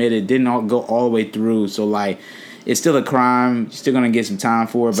that you committed didn't go all the way through. So like. It's still a crime. You're still gonna get some time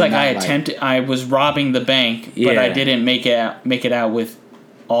for it. It's like I was robbing the bank, but I didn't make it out with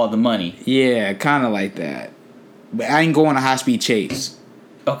all the money. Yeah, kind of like that. But I ain't going to high speed chase.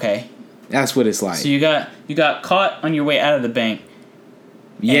 Okay. That's what it's like. So you got caught on your way out of the bank.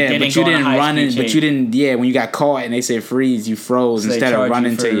 Yeah, but you didn't run in. But you didn't. Yeah, when you got caught and they said freeze, you froze so instead of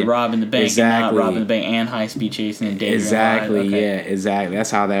running to you. Robbing the bank, exactly. And not robbing the bank and high speed chasing and endangering exactly. Lives. Okay. Yeah, exactly.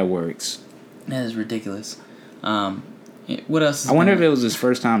 That's how that works. That is ridiculous. What else? I wonder if it was his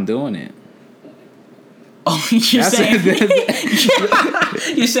first time doing it. Oh, you're saying?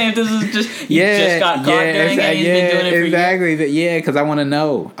 You're saying this is just just got caught doing it and he's been doing it for exactly. Years? Yeah, because I want to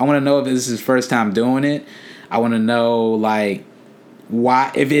know. I want to know if this is his first time doing it. I want to know like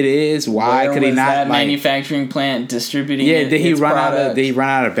why. If it is, why could he not? That manufacturing plant distributing. Yeah, did he run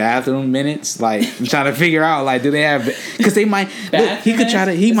out of bathroom minutes? Like I'm trying to figure out. Like, do they have? Because they might. Look, he could try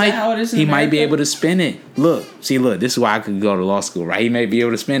to. He might be able to spin it. Look, this is why I could go to law school, right? He may be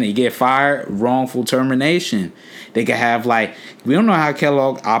able to spend it. You get fired, wrongful termination. They could have, like, we don't know how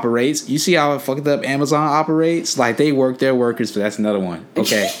Kellogg operates. You see how fucked up Amazon operates? Like, they work their workers, but that's another one.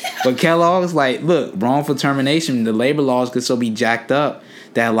 Okay. But Kellogg's, like, look, wrongful termination, the labor laws could so be jacked up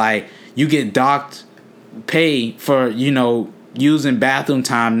that, like, you get docked pay for, using bathroom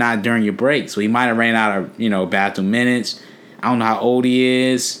time not during your break. So he might have ran out of, bathroom minutes. I don't know how old he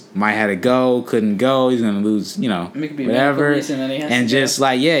is. Might have to go. Couldn't go. He's gonna lose. Whatever. And just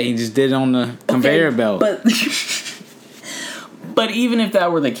he just did it on the conveyor belt. But even if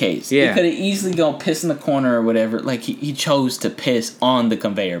that were the case, he could have easily gone piss in the corner or whatever. Like he chose to piss on the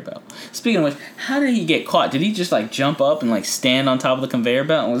conveyor belt. Speaking of which, how did he get caught? Did he just jump up and stand on top of the conveyor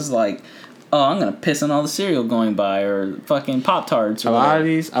belt and was like, "Oh, I'm gonna piss on all the cereal going by," or fucking Pop-Tarts? A lot of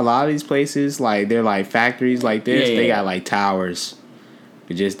these places, they're like factories like this. They got towers.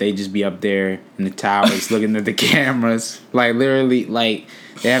 They just be up there in the towers looking at the cameras. Literally,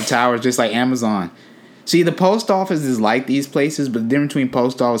 they have towers just like Amazon. See, the post office is like these places, but the difference between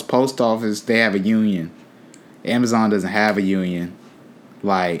post office, they have a union. Amazon doesn't have a union.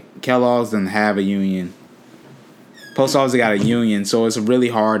 Kellogg's doesn't have a union. Post office got a union, so it's really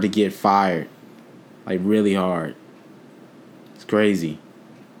hard to get fired. Really hard. It's crazy.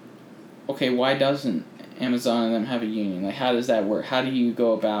 Okay, why doesn't Amazon and them have a union? How does that work? How do you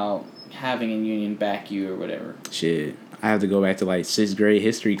go about having a union back you or whatever? Shit. I have to go back to 6th grade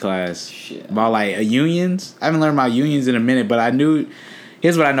history class. Shit. About unions. I haven't learned about unions in a minute, but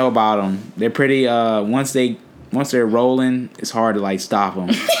here's what I know about them. They're pretty, once they're rolling, it's hard to stop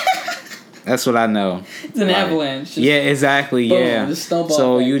them. That's what I know. It's an avalanche. Yeah, exactly. Boom, yeah.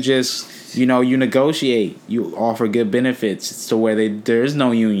 So you just, you negotiate. You offer good benefits to where there is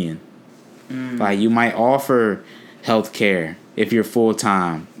no union. You might offer health care if you're full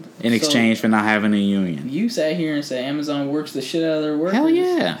time in exchange for not having a union. You sat here and said Amazon works the shit out of their workers. Hell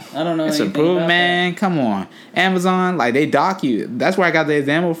yeah. I don't know it's anything approved, about man. That. Come on. Amazon, they dock you. That's where I got the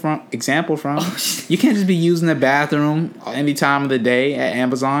example from. Oh, you can't just be using the bathroom any time of the day at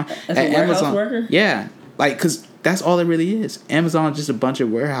Amazon. As a warehouse worker? Yeah. Because that's all it really is. Amazon is just a bunch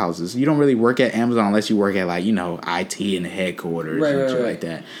of warehouses. You don't really work at Amazon unless you work at IT in the headquarters and shit like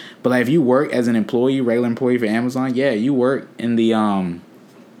that. But if you work as an employee, regular employee for Amazon, you work in the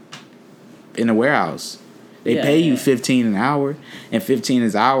warehouse. They pay you $15 an hour, and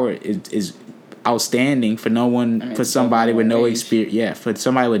 $15 an hour is outstanding for no one, for somebody with no experience. Yeah, for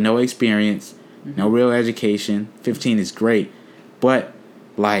somebody with no experience, no real education, 15 is great. But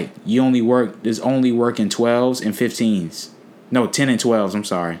you only work. There's only working 12s and 15s. No, 10 and 12s. I'm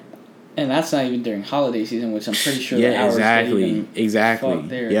sorry. And that's not even during holiday season, which I'm pretty sure the hours exactly.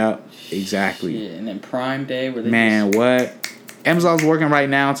 There. Yep, exactly. Shit. And then Prime Day, where they what? Amazon's working right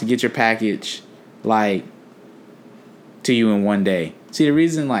now to get your package, to you in one day. See, the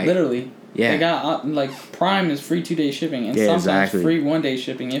reason, literally, they got Prime is free 2-day shipping, and sometimes free 1-day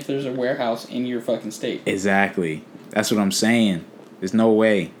shipping if there's a warehouse in your fucking state. Exactly. That's what I'm saying. There's no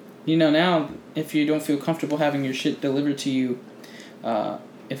way. Now, if you don't feel comfortable having your shit delivered to you,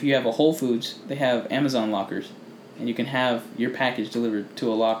 if you have a Whole Foods, they have Amazon lockers, and you can have your package delivered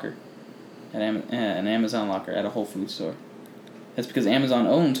to a locker, an Amazon locker at a Whole Foods store. That's because Amazon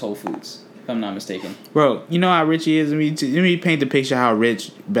owns Whole Foods, if I'm not mistaken. Bro, you know how rich he is? Let me paint the picture how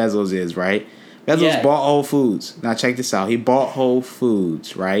rich Bezos is, right? Bezos bought Whole Foods. Now check this out. He bought Whole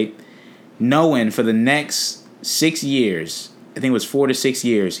Foods, right? Knowing for the next 6 years, I think it was 4 to 6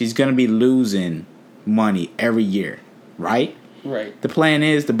 years, he's going to be losing money every year, right? Right. The plan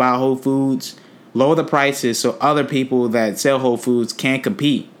is to buy Whole Foods, lower the prices so other people that sell Whole Foods can't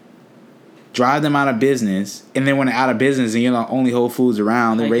compete. Drive them out of business, and then when they're out of business and you're the only Whole Foods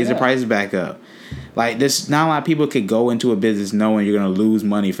around, they raise the prices back up. This, not a lot of people could go into a business knowing you're going to lose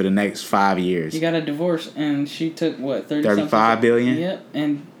money for the next 5 years. You got a divorce, and she took, what, 35 billion? Yep,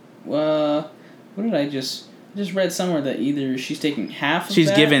 and, what did I just read somewhere that either she's taking half of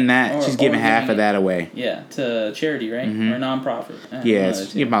she's giving half of that away. Yeah, to charity, right? Mm-hmm. Or nonprofit.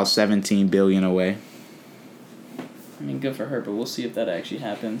 It's about $17 billion away. I mean, good for her, but we'll see if that actually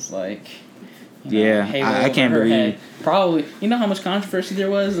happens. I can't believe. Probably. You know how much controversy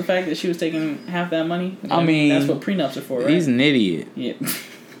there was? The fact that she was taking half that money? I mean, that's what prenups are for, right? He's an idiot. Yeah.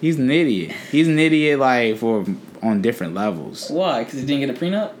 He's an idiot. He's an idiot, on different levels. Why? Because he didn't get a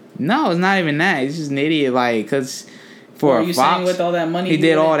prenup? No, it's not even that. He's just an idiet, because for a Fox... saying with all that money... He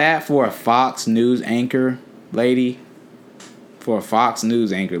did all that for a Fox News anchor lady. For a Fox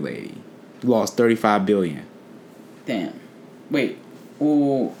News anchor lady. He lost $35 billion. Damn. Wait.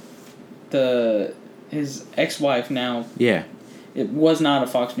 Well... his ex-wife now It was not a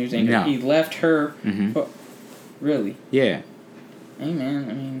Fox News anchor. No. He left her. Mhm. Really? Yeah. Hey, man.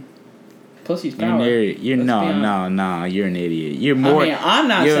 I mean, pussy's You're power. You're Let's be honest. no. You're an idiot. You're more. I mean, I'm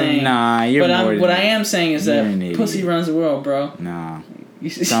not saying. Nah, you're but more. what I am saying is you're an that idiot. pussy runs the world, bro. Nah.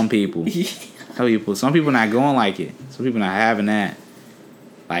 Some people. Some people not going like it. Some people not having that.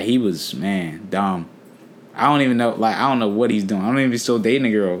 Like, he was, man, dumb. I don't even know. Like, I don't know what he's doing. I don't even know if he's still dating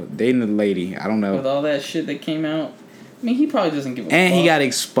a girl, dating a lady. I don't know. With all that shit that came out, I mean, he probably doesn't give a fuck. And he got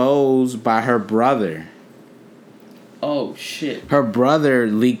exposed by her brother. Oh shit. Her brother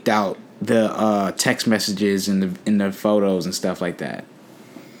leaked out the text messages and the photos and stuff like that.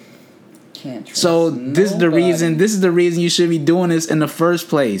 Can't trust So this is the reason. This is the reason you should be doing this in the first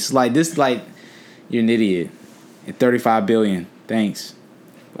place. Like this, like you're an idiot. At $35 billion, thanks.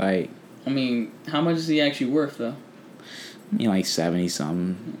 Like, I mean, how much is he actually worth though? like 70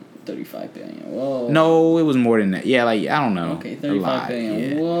 something. 35 billion. Whoa. No, it was more than that. Yeah, like I don't know. Okay, 35 billion.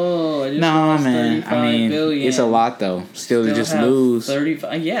 Yeah. Whoa, I just No, lost man. 35 I mean, billion. it's a lot though. Still to just have lose.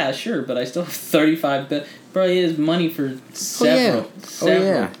 35. Yeah, sure, but I still have 35 billion. Bro, he has money for several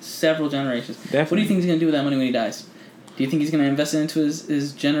generations. Definitely. What do you think he's gonna do with that money when he dies? Do you think he's gonna invest it into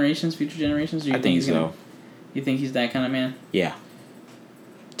his generations, future generations? Or do you I think he's so. Gonna, you think he's that kind of man? Yeah.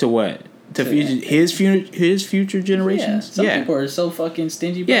 To what? To future his future generations? Yeah. Some people are so fucking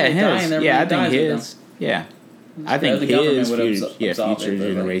stingy. But Yeah, they die and I think dies with his. Yeah. them. I think The government his would absolve future it, but,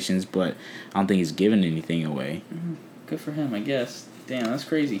 like, generations, but I don't think he's giving anything away. good for him, I guess. Damn, that's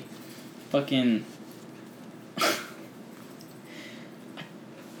crazy. Fucking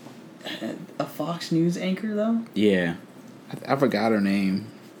a Fox News anchor though. Yeah. I forgot her name.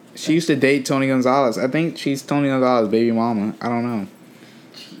 She used to date Tony Gonzalez. I think she's Tony Gonzalez's baby mama. I don't know.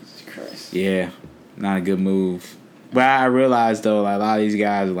 Jesus Christ. Yeah. Not a good move. But I realized though, like a lot of these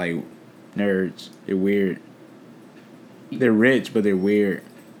guys are like nerds. They're weird. They're rich, but they're weird.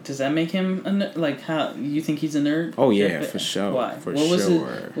 Does that make him like how you think he's a nerd? Oh yeah, for sure. Why? For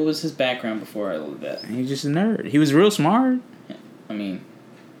What was his background before all of that? He's just a nerd. He was real smart. I mean,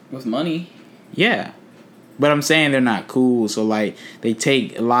 with money. Yeah. But I'm saying they're not cool, so like they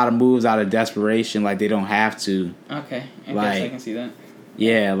take a lot of moves out of desperation, like they don't have to. Okay, I Like, guess I can see that.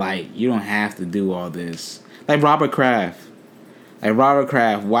 Yeah, like you don't have to do all this. Like Robert Kraft. Like Robert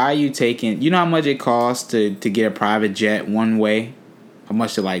Kraft, why are you taking? You know how much it costs to get a private jet one way? How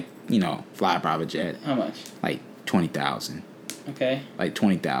much to fly a private jet? How much? Like $20,000. Okay. Like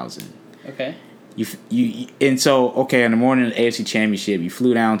 $20,000. Okay. And so okay, in the morning of the AFC Championship, you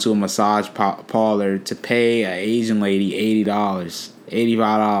flew down to a massage parlor to pay an Asian lady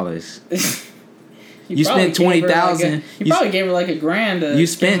 $85. You spent $20,000. You probably gave her like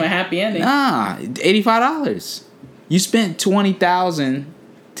 $1,000 to give him a happy ending. Nah, $85. You spent $20,000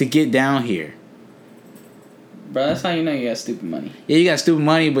 to get down here. Bro, that's how you know you got stupid money. Yeah, you got stupid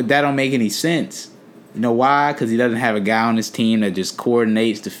money, but that don't make any sense. You know why? Because he doesn't have a guy on his team that just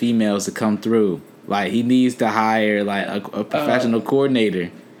coordinates the females to come through. Like, he needs to hire like a professional coordinator.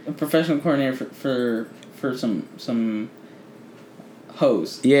 A professional coordinator for some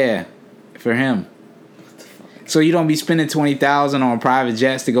hoes. Yeah, for him. What the fuck? So you don't be spending $20,000 on private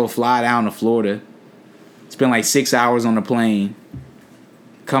jets to go fly down to Florida. Spend like 6 hours on the plane.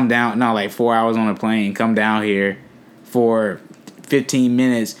 Come down, no, like 4 hours on a plane. Come down here for 15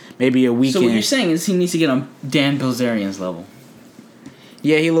 minutes, maybe a weekend. So what you're saying is he needs to get on Dan Bilzerian's level.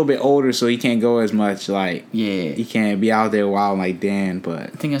 Yeah, he's a little bit older, so he can't go as much. Like, Yeah. he can't be out there wild like Dan. But I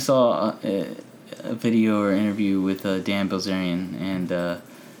think I saw a video or interview with Dan Bilzerian, and I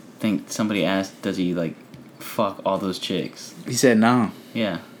think somebody asked, does he like fuck all those chicks? he said no.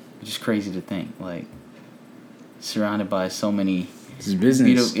 Yeah, which is crazy to think. Like, surrounded by so many. It's his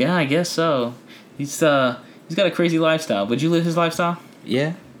business. Yeah, I guess so. He's got a crazy lifestyle. Would you live his lifestyle?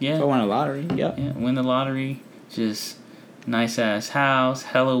 Yeah. Yeah. If I won a lottery. Yep. Yeah, win the lottery. Just nice ass house,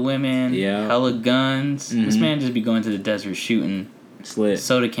 hella women, Yeah. hella guns. This Mhm. man just be going to the desert shooting Slit.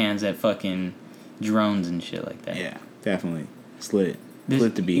 soda cans at fucking drones and shit like that. Yeah, definitely. Slit. This,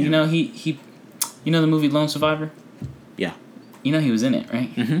 Slit to be you him. know he you know the movie Lone Survivor? Yeah. You know he was in it,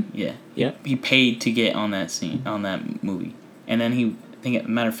 right? Mhm. Yeah. Yep. He paid to get on that scene, on that movie. And then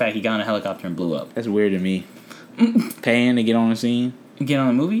matter of fact, he got on a helicopter and blew up. That's weird to me. Paying to get on the scene? Get on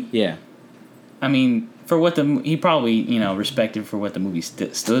the movie? Yeah. I mean, for what he probably, respected for what the movie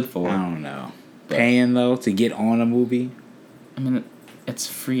stood for. I don't know. But- Paying, though, to get on a movie? I mean, it's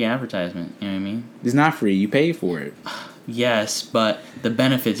free advertisement, you know what I mean? It's not free. You pay for it. Yes, but the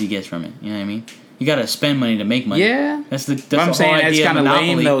benefits he gets from it, you know what I mean? You gotta spend money to make money. Yeah, that's the but I'm whole saying that's idea kind of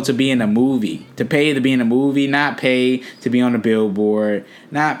Monopoly. lame though to be in a movie. To pay to be in a movie, not pay to be on a billboard,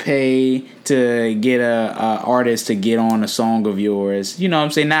 not pay to get a artist to get on a song of yours. You know what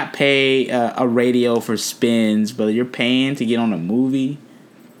I'm saying? Not pay a radio for spins, but you're paying to get on a movie.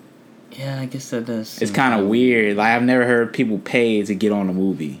 Yeah, I guess that does. It's kind of weird. Like I've never heard people pay to get on a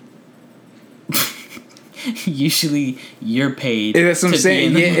movie. Usually, you're paid. That's what I'm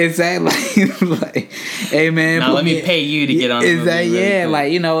saying. Yeah, exactly. Like, hey man, now let me pay you to get on. Is that really yeah? quick.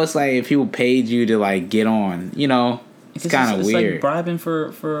 Like it's like if people paid you to like get on, it's kind of weird. It's like bribing for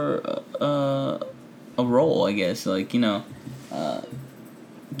a role, I guess. Like yeah,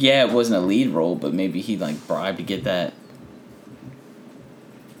 it wasn't a lead role, but maybe he like bribed to get that.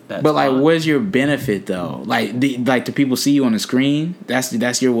 But like, what's your benefit though? Like, the people see you on the screen. That's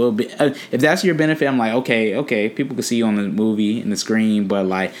your if that's your benefit, I'm like, okay, people can see you on the movie in the screen, but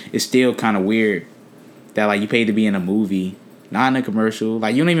like, it's still kind of weird that like you pay to be in a movie, not in a commercial.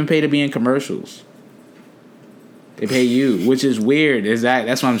 Like, you don't even pay to be in commercials. They pay you, which is weird.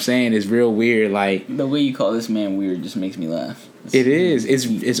 That's what I'm saying. It's real weird. Like the way you call this man weird just makes me laugh. It is.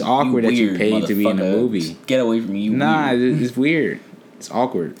 It's awkward that you paid to be in a movie. Just get away from me, you. Nah, weird. it's weird. It's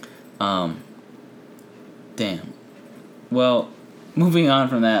awkward. Damn. Well, moving on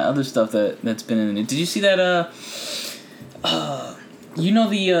from that, other stuff that's been in the news. Did you see that? You know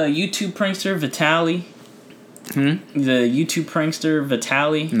the YouTube prankster Vitaly. The YouTube prankster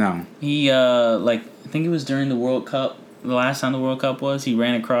Vitaly. No. He I think it was during the World Cup. The last time the World Cup was, he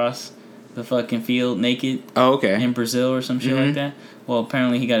ran across the fucking field naked. Oh, okay. In Brazil or some shit like that. Well,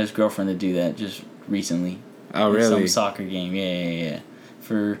 apparently he got his girlfriend to do that just recently. Oh, really? Some soccer game. Yeah.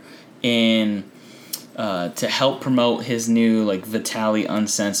 To help promote his new like Vitaly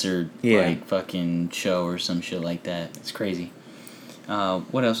Uncensored like fucking show or some shit like that. It's crazy.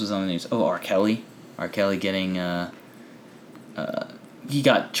 What else was on the news? Oh, R. Kelly getting he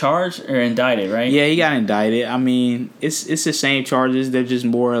got charged or indicted, right? Yeah, he got indicted. I mean, it's the same charges. They're just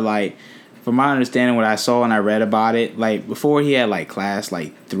more like, from my understanding, what I saw and I read about it, like before he had like class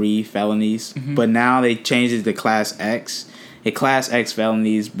like 3 felonies, but now they changed it to class X. A class X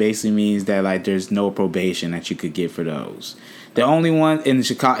felonies basically means that like there's no probation that you could get for those. The only one in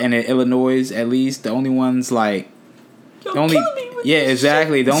Chicago and in Illinois, at least, the only ones like The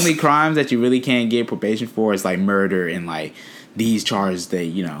only crimes that you really can't get probation for is like murder and like these charges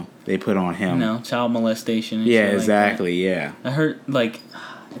that they put on him. Child molestation. And yeah, shit exactly. Like yeah. I heard I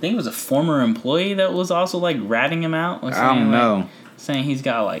think it was a former employee that was also like ratting him out. Saying, I don't know. Saying he's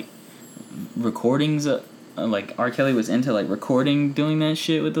got like recordings. Like R. Kelly was into like recording, doing that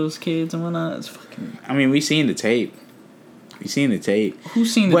shit with those kids and whatnot. It's fucking. I mean, we seen the tape. Who's seen the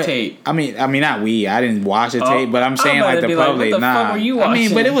tape? I mean, not we. I didn't watch the tape, but I'm saying like the public. What the fuck were you watching? I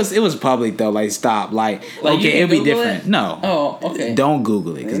mean, but it was public though. Like, stop. Like okay, it'll be different. No. Oh, okay. Don't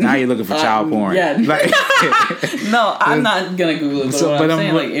Google it because now you're looking for child porn. Yeah. Like, no, I'm not gonna Google it. But I'm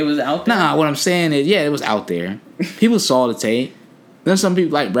saying like it was out there. Nah, what I'm saying is it was out there. People saw the tape. Then some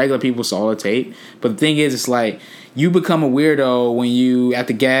people, like regular people, saw the tape. But the thing is, it's like you become a weirdo when you at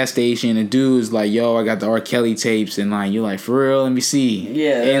the gas station and dude's like, "Yo, I got the R. Kelly tapes," and like you're like, "For real, let me see."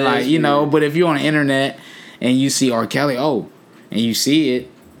 Yeah, and like weird. But if you're on the internet and you see R. Kelly, and you see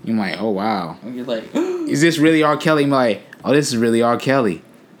it, you're like, "Oh wow," and you're like, "Is this really R. Kelly?" I'm like, "Oh, this is really R. Kelly."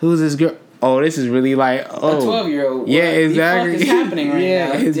 Who's this girl? Oh, this is really like a 12-year-old. Yeah, exactly. What the fuck is happening right now?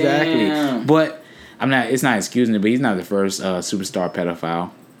 Yeah, exactly. Damn. But. It's not excusing it, but he's not the first superstar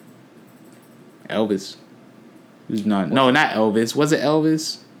pedophile. Elvis. Who's not? No, not Elvis. Was it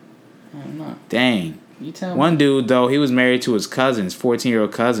Elvis? I don't know. Dang. You tell me. One dude, though, he was married to his cousin, his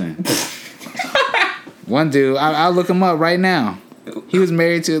 14-year-old cousin. One dude, I'll look him up right now. He was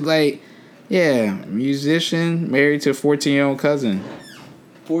married to, musician, married to a 14-year-old cousin.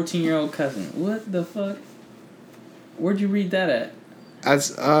 14-year-old cousin. What the fuck? Where'd you read that at?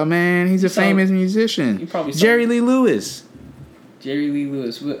 Man, he's a famous musician. You probably Jerry Lee Lewis. Jerry Lee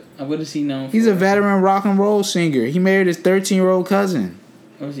Lewis. What is he known for? He's a veteran rock and roll singer. He married his 13-year-old cousin.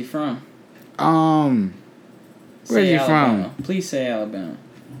 Where's he from? Where's he from? Please say Alabama.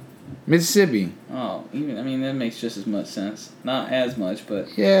 Mississippi. Oh, that makes just as much sense. Not as much,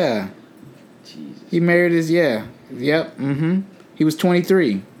 but yeah. Jesus. He married his Yep. He was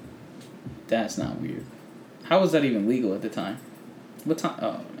 23. That's not weird. How was that even legal at the time? What time?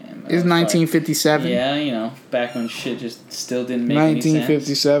 Oh man. It's 1957. Yeah, back when shit just still didn't make any sense.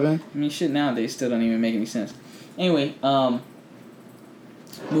 1957. I mean, shit nowadays still don't even make any sense. Anyway,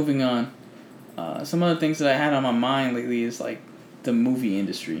 moving on. Some other things that I had on my mind lately is like the movie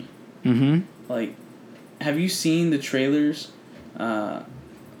industry. Mm-hmm. Like, have you seen the trailers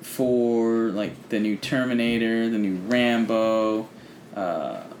for like the new Terminator, the new Rambo.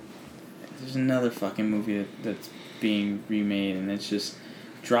 There's another fucking movie that's being remade, and it's just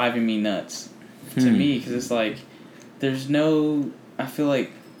driving me nuts to me, because it's like there's no. I feel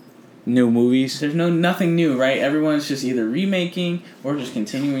like new movies. There's nothing new, right? Everyone's just either remaking or just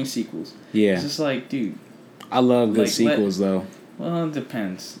continuing sequels. Yeah, it's just like, dude. I love good sequels though. Well, it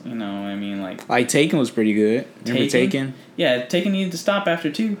depends. You know, I mean, like Taken was pretty good. Remember Taken? Yeah, Taken needed to stop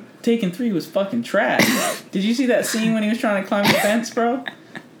after 2. Taken 3 was fucking trash. Did you see that scene when he was trying to climb the fence, bro?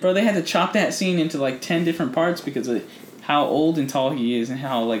 Bro, they had to chop that scene into like 10 different parts because of how old and tall he is and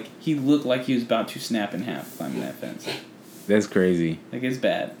how like he looked like he was about to snap in half climbing that fence. That's crazy. Like, it's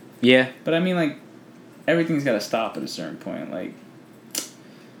bad. Yeah. But I mean, like, everything's got to stop at a certain point. Like,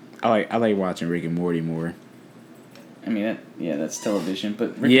 I like watching Rick and Morty more. I mean, that's television,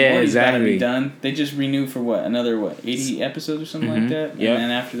 but Rick and Morty's got to be done. They just renew for another 80 episodes or something like that? Yep. And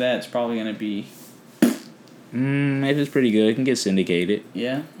then after that, it's probably going to be... If it's pretty good, it can get syndicated.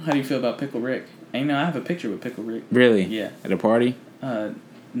 Yeah? How do you feel about Pickle Rick? And, I have a picture with Pickle Rick. Really? Yeah. At a party?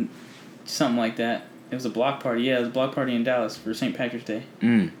 Something like that. It was a block party. Yeah, it was a block party in Dallas for St. Patrick's Day.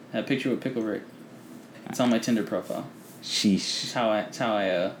 I had a picture with Pickle Rick. It's on my Tinder profile. Sheesh. It's how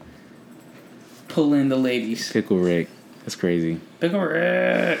I pull in the ladies. Pickle Rick. That's crazy. Pickle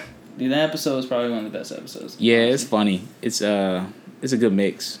Rick. Dude, that episode was probably one of the best episodes. Yeah, it's funny. It's a good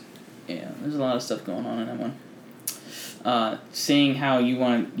mix. Yeah, there's a lot of stuff going on in that one. Seeing how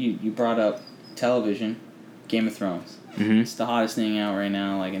you brought up television, Game of Thrones. It's the hottest thing out right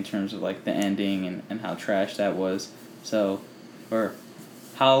now, like in terms of like the ending and how trash that was. So, or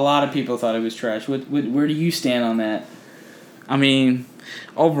how a lot of people thought it was trash. Where do you stand on that? I mean,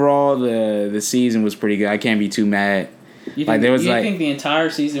 overall the season was pretty good. I can't be too mad. You think the entire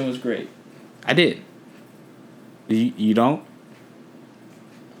season was great? I did. You don't?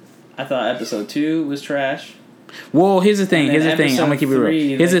 I thought episode 2 was trash. Well, here's the thing. I'm gonna keep it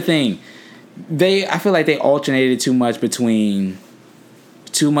real. Here's the thing. I feel like they alternated too much between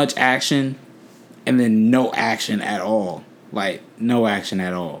too much action and then no action at all. Like, no action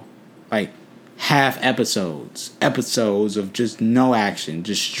at all. Like, half episodes of just no action,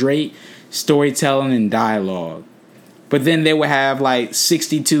 just straight storytelling and dialogue. But then they would have like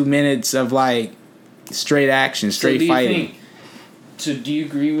 62 minutes of like straight action, straight fighting. So do you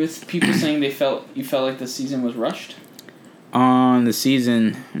agree with people saying you felt like the season was rushed? On the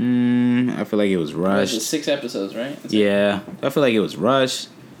season, I feel like it was rushed. It was 6 episodes, right? Yeah, I feel like it was rushed.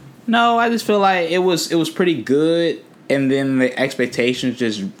 No, I just feel like it was pretty good, and then the expectations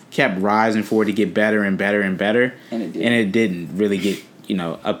just kept rising for it to get better and better and better. And it did. And it didn't really get,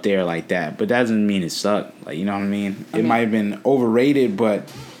 up there like that. But that doesn't mean it sucked. Like, you know what I mean? It might have been overrated,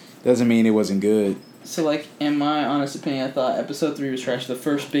 but doesn't mean it wasn't good. So, like, in my honest opinion, I thought episode 3 was trash. The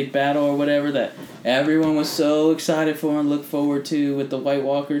first big battle or whatever that everyone was so excited for and looked forward to with the White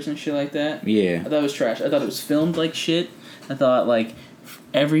Walkers and shit like that. Yeah. I thought it was trash. I thought it was filmed like shit. I thought, like,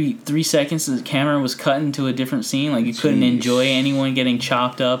 every 3 seconds the camera was cutting to a different scene. Like, you couldn't enjoy anyone getting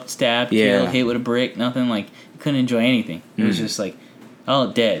chopped up, stabbed, killed, hit with a brick, nothing. Like, you couldn't enjoy anything. It was just like,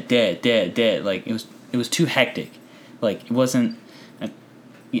 oh, dead. Like, it was too hectic. Like, it wasn't...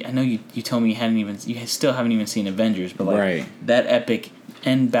 I know you told me you still haven't even seen Avengers, but like that epic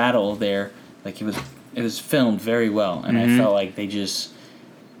end battle there, like it was filmed very well, and I felt like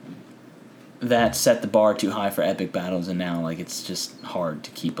that set the bar too high for epic battles, and now like it's just hard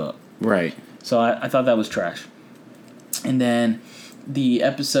to keep up. Right. So I thought that was trash. And then the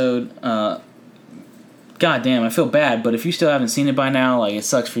episode, God damn, I feel bad, but if you still haven't seen it by now, like it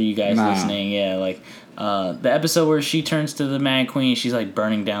sucks for you guys listening. Yeah, like. The episode where she turns to the Mad Queen, she's like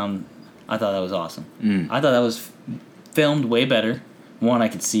burning down. I thought that was awesome. I thought that was filmed way better. 1, I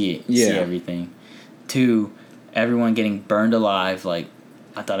could see it, see everything. 2, everyone getting burned alive. Like,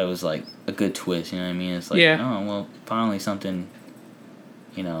 I thought it was like a good twist. You know what I mean? It's like, oh well, finally something,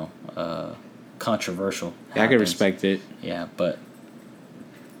 controversial. Yeah, I can respect it. Yeah, but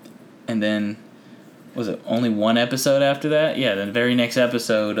and then was it only 1 episode after that? Yeah, the very next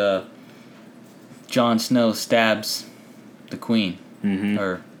episode. Jon Snow stabs the queen. And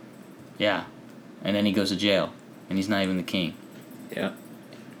then he goes to jail, and he's not even the king. Yeah.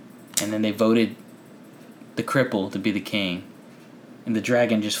 And then they voted the cripple to be the king, and the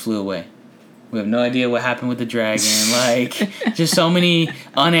dragon just flew away. We have no idea what happened with the dragon. Like, just so many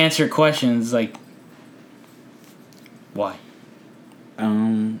unanswered questions. Like, why? I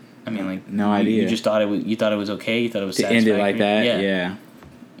mean, like, no idea. You just thought it was. You thought it was okay. You thought it was to end it like that. Yeah.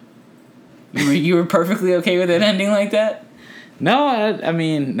 You were perfectly okay with it ending like that? No, I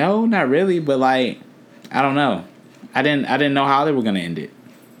mean, no, not really. But like, I don't know. I didn't know how they were gonna end it.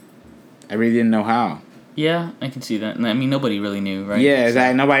 I really didn't know how. Yeah, I can see that. I mean, nobody really knew, right? Yeah,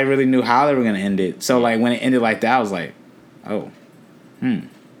 exactly. Nobody really knew how they were gonna end it. So like when it ended like that, I was like, oh,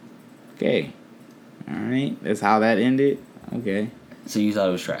 okay, all right, that's how that ended. Okay. So you thought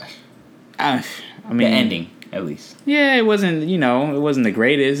it was trash? I mean, The ending, at least. Yeah, it wasn't. It wasn't the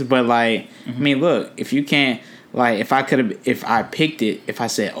greatest, but like, I mean, look, if you can't. Like, if I picked it, if I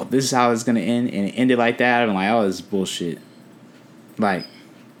said, oh, this is how it's gonna end, and it ended like that, I'm like, oh, this is bullshit. Like,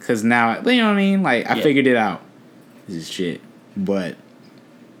 cause now, you know what I mean? Like, I figured it out. This is shit. But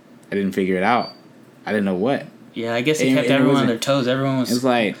I didn't figure it out. I didn't know what. Yeah, I guess it kept everyone on their toes. Everyone was. It's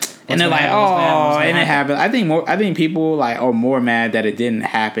like, and they're like, oh, and it happened. I think people like are more mad that it didn't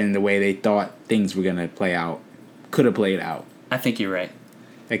happen the way they thought things were gonna play out. Could have played out. I think you're right.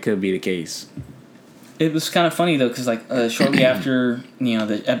 That could be the case. It was kind of funny though, because like shortly after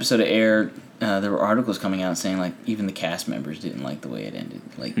the episode aired, there were articles coming out saying like even the cast members didn't like the way it ended.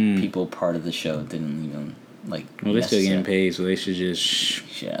 Like people part of the show didn't even like. Well, they're still getting paid, so they should just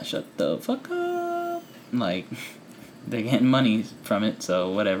shut the fuck up. Like they're getting money from it,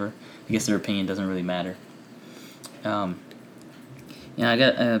 so whatever. I guess their opinion doesn't really matter. I got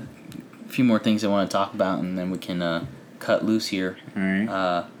a few more things I want to talk about, and then we can cut loose here. All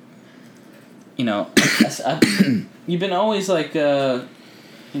right. You've been always like,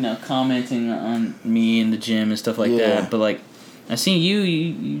 commenting on me in the gym and stuff like that. But like, I seen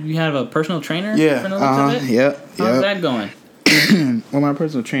you have a personal trainer. Yeah. For the looks of it? Yep. How's that going? Well, my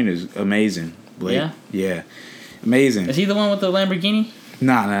personal trainer is amazing. Blake. Yeah. Yeah. Amazing. Is he the one with the Lamborghini?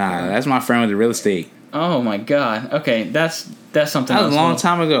 Nah. That's my friend with the real estate. Oh my god. Okay, that's something. That was a long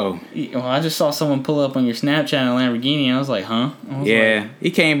time ago. Well, I just saw someone pull up on your Snapchat a Lamborghini, and I was like, huh?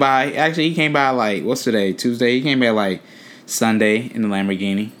 He came by. Actually, he came by like what's today? Tuesday. He came by like Sunday in the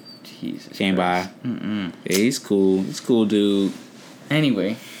Lamborghini. Jesus. Came Christ. by. Yeah, he's cool. He's a cool dude.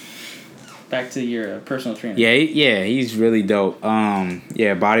 Anyway, back to your personal trainer. Yeah, he's really dope.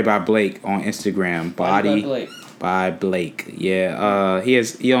 Body by Blake on Instagram. Body by Blake. Yeah.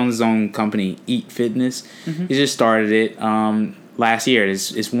 He owns his own company, Eat Fitness. Mm-hmm. He just started it last year.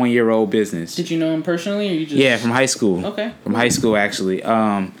 It's 1-year-old business. Did you know him personally, or you just? Yeah, from high school. Okay. From high school, actually.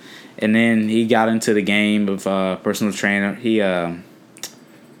 And then he got into the game of personal trainer. He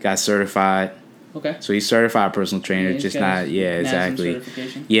got certified. Okay. So he's certified personal trainer, exactly.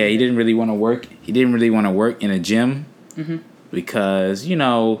 Yeah, he didn't really want to work. He didn't really want to work in a gym because you're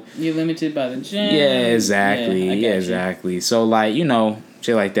limited by the gym. Yeah, exactly. Yeah, exactly. So like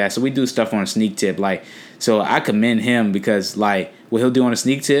shit like that. So we do stuff on a sneak tip. Like, so I commend him because like what he'll do on a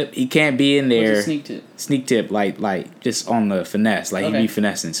sneak tip, he can't be in there. What's a sneak tip? Sneak tip, like just on the finesse. Like he'd be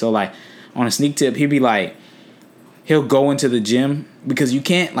finessing. So like on a sneak tip, he'd be like. He'll go into the gym because you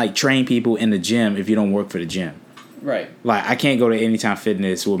can't like train people in the gym if you don't work for the gym. Right. Like I can't go to Anytime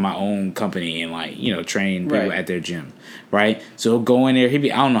Fitness with my own company and like, train people at their gym. Right? So he'll go in there, I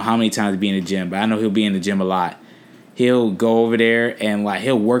don't know how many times he'll be in the gym, but I know he'll be in the gym a lot. He'll go over there and like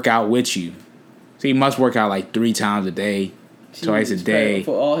he'll work out with you. So he must work out like 3 times a day, twice a day.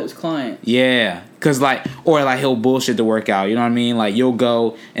 For all his clients. Yeah. Cause he'll bullshit the workout. You know what I mean? Like you'll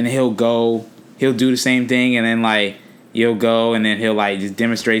go and then he'll do the same thing and then like you'll go and then he'll like just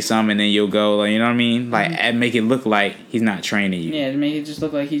demonstrate something and then you'll go, like, you know what I mean? Like and make it look like he's not training you. Yeah, to make it just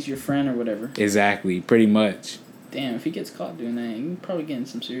look like he's your friend or whatever. Exactly, pretty much. Damn, if he gets caught doing that, he can probably get in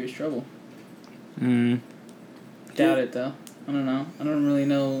some serious trouble. Doubt it though. I don't know. I don't really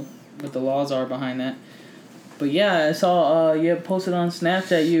know what the laws are behind that. But yeah, I saw you posted on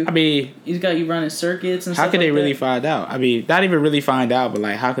Snapchat. He's got you running circuits and stuff. How could they really find out? I mean, not even really find out, but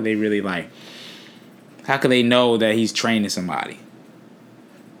like, how could they really like? How could they know that he's training somebody?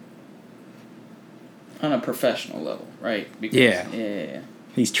 On a professional level, right? Because, yeah.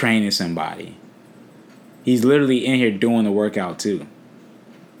 He's training somebody. He's literally in here doing the workout too.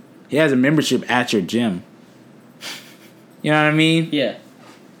 He has a membership at your gym. You know what I mean? Yeah.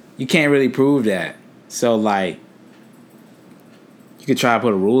 You can't really prove that. So like, you could try to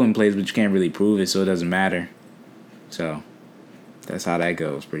put a rule in place, but you can't really prove it, so it doesn't matter. So that's how that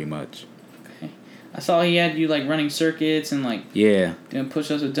goes, pretty much. I saw he had you like running circuits and like doing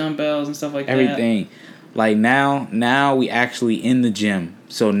push-ups with dumbbells and stuff like everything. Like now we actually in the gym.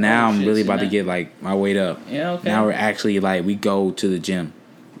 So now I'm really about to get like my weight up. Yeah, okay. Now we're actually like we go to the gym.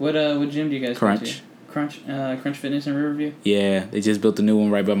 What gym do you guys go to? Crunch Fitness in Riverview? Yeah, they just built a new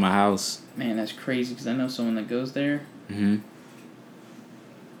one right by my house. Man, that's crazy because I know someone that goes there.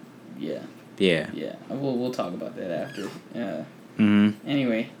 Yeah. Yeah. We'll talk about that after.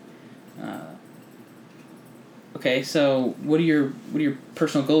 Anyway, okay, so what are your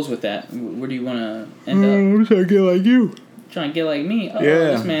personal goals with that? Where do you want to end up? I'm trying to get like you. Trying to get like me. Oh, Yeah.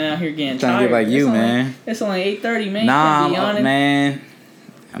 this man out here getting Trying tired. to get like you, man. It's only 8:30, man. Nah, You can't be on it. man.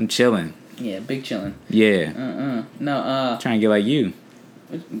 I'm chilling. Yeah, big chilling. Yeah. No, Trying to get like you.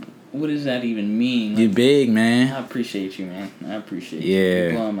 what does that even mean? You big, I man. appreciate you, man. I appreciate you. Yeah.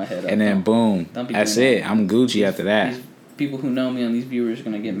 You're blowing my head up. And then boom. Don't be That's doing it. I'm Gucci after that. These people who know me on these viewers are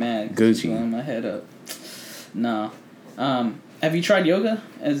gonna get mad. 'Cause Gucci. you're blowing my head up. No. Have you tried yoga?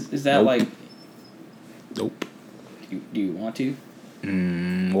 Is that Nope. like? Nope. Do you want to?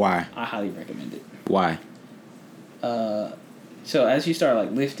 Why? I highly recommend it. Why? So as you start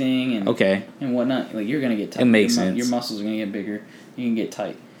like lifting and Okay. and whatnot, like you're gonna get tight. It makes your sense. Your muscles are gonna get bigger. You can get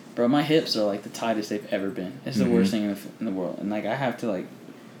tight, bro. My hips are like the tightest they've ever been. It's the worst thing in the world, and like I have to like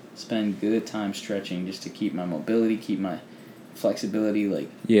spend good time stretching just to keep my mobility, keep my flexibility. Like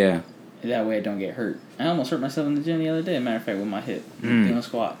Yeah. that way I don't get hurt. I almost hurt myself in the gym the other day. Matter of fact, with my hip doing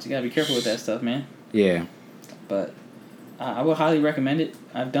squats. You gotta be careful with that stuff, man. Yeah. But I would highly recommend it.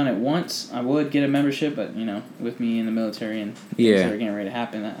 I've done it once. I would get a membership, but with me in the military and things that are getting ready to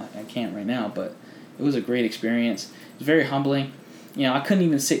happen, I can't right now. But it was a great experience. It was very humbling. I couldn't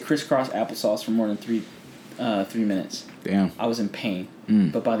even sit crisscross applesauce for more than 3 minutes. Damn. I was in pain.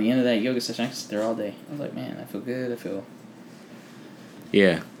 But by the end of that yoga session, I could sit there all day. I was like, man, I feel good. I feel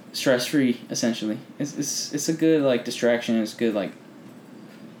Yeah. stress free. Essentially, it's a good like distraction. It's good like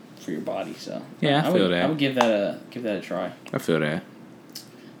for your body. So Yeah, I feel that. I would give that a try. I feel that.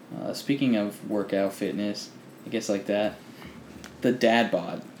 Speaking of workout fitness, I guess like that, the dad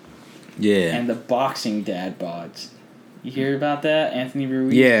bod Yeah. and the boxing dad bods. You hear about that? Anthony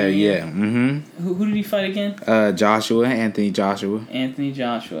Ruiz. Yeah, doing it? yeah. Mm-hmm. Who did he fight again? Anthony Joshua. Anthony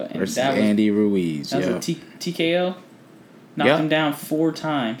Joshua. And Versus that was, Andy Ruiz. that was Yeah. a TKO. Knocked Yep. him down 4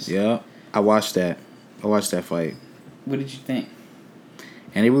 times. Yeah. I watched that fight. What did you think?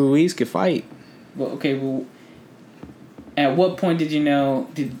 Andy Ruiz could fight. Well, okay. Well, at what point did you know?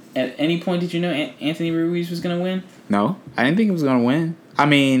 At any point did you know Anthony Ruiz was gonna win? No, I didn't think he was gonna win. I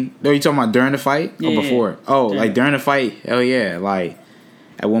mean, are you talking about during the fight or Yeah, before? Oh, like during during the fight. Hell yeah! Like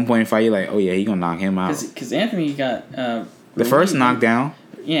at one point in the fight, you're like, oh yeah, he gonna knock him out. Because Anthony got The first knockdown.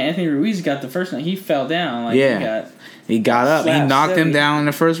 Yeah, Anthony Ruiz got the first one. He fell down. Like Yeah. He got up. He Slap knocked him silly. down in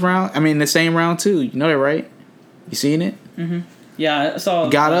the first round. I mean, the same round too. You know that, right? You seen it? Yeah, I saw.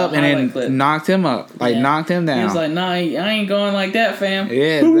 Got up and then clip. knocked him up. Like Yeah. knocked him down. He was like, "Nah, I ain't going like that, fam."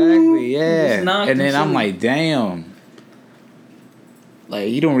 Yeah, exactly. Yeah. Just knocked And then him I'm silly. like, damn. Like,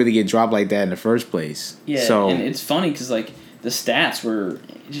 you don't really get dropped like that in the first place. Yeah, So, and it's funny because like the stats were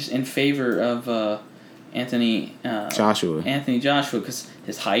just in favor of Anthony Joshua. Anthony Joshua because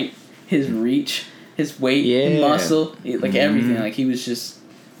his height, his reach, his weight, Yeah. muscle, everything. Like he was just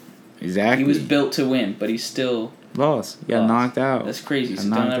Exactly. he was built to win, but he still. lost. He got lost. knocked out. That's crazy. So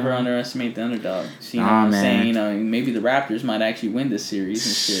Got don't knocked ever out. underestimate the underdog. So, Nah, I'm man. saying, maybe the Raptors might actually win this series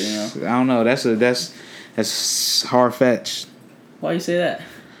and shit. I don't know. That's hard fetched. Why you say that?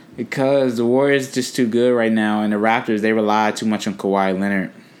 Because the Warriors just too good right now, and the Raptors they rely too much on Kawhi Leonard.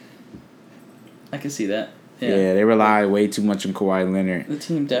 I can see that. Yeah, they rely way too much on Kawhi Leonard The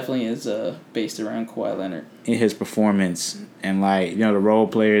team definitely is based around Kawhi Leonard. in his performance, and the role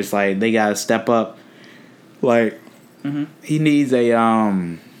players like they gotta step up. Like he needs a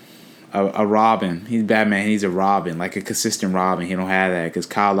Robin. He's Batman. He needs a Robin, like a consistent Robin. He don't have that because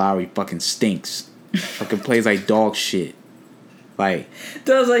Kyle Lowry fucking stinks. Fucking plays like dog shit. Like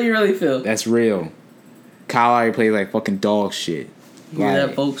Tell us how you really feel. that's real. Kyle Lowry plays like fucking dog shit. You hear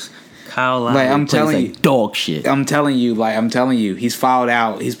that, folks? Kyle Lowry Like, I'm plays telling like you. dog shit. I'm telling you, he's fouled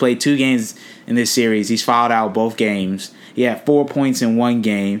out. He's played 2 games in this series. He's fouled out both games. He had 4 points in 1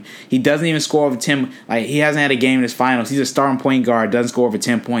 game. He doesn't even score over 10. Like, he hasn't had a game in his finals. He's a starting point guard, doesn't score over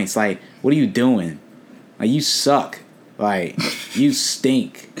 10 points. Like, what are you doing? Like, you suck. Like, you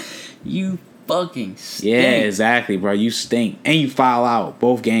stink. You fucking stink. Yeah, exactly, bro. You stink. And you foul out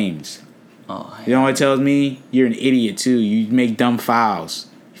both games. Oh, You know what it tells me? You're an idiot, too. You make dumb fouls.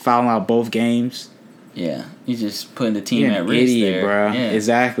 You fouling out both games. yeah. You just putting the team You're at an risk idiot, there. bro. Yeah.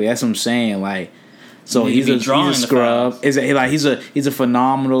 Exactly. That's what I'm saying. Like, so You need to be drawing the scrub. fouls. He's a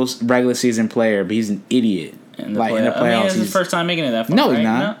phenomenal regular season player, but he's an idiot. In the like in the playoffs, I mean, it's his he's- first time making it that far. no, right? he's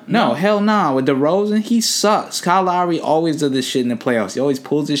not. No, hell no. With DeRozan, he sucks. Kyle Lowry always does this shit in the playoffs. He always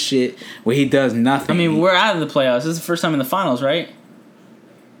pulls his shit where he does nothing. I mean, we're out of the playoffs. This is the first time in the finals, right?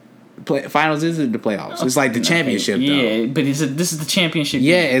 Finals isn't the playoffs. It's like the championship, though. Yeah, but this is the championship.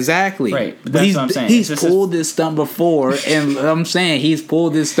 Yeah, game. exactly. Right, but But that's he's, what I'm saying. He's This is- pulled this stunt before, and I'm saying he's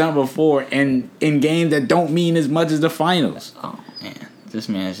pulled this stunt before, and in games that don't mean as much as the finals. Oh man, this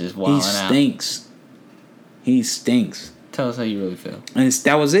man is just He wilding out. stinks. He stinks. Tell us how you really feel. And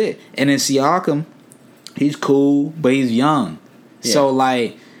that was it. And then Siakam, He's cool, but he's young. Yeah. So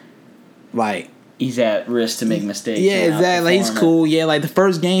like he's at risk to make mistakes. yeah, exactly. He's cool. Yeah, like the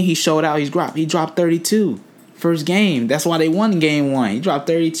first game he showed out, he dropped 32. First game. That's why they won game 1. He dropped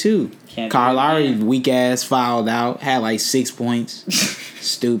 32. Kyle Lowry, weak ass, fouled out, had like 6 points.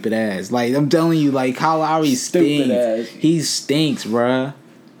 Stupid ass. Like I'm telling you, like Kyle Lowry stinks. He stinks, bruh.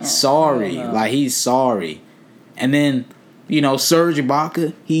 Sorry. Like he's sorry. And then, Serge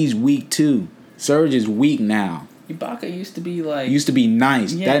Ibaka, he's weak too. Serge is weak now. Ibaka used to be like... Used to be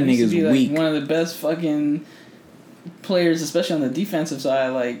nice. Yeah, that nigga's like weak. One of the best fucking players, especially on the defensive side.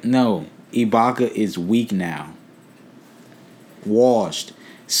 Like no, Ibaka is weak now. Washed.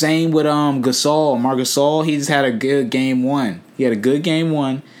 Same with Gasol. Marc Gasol, he just had a good game 1. He had a good game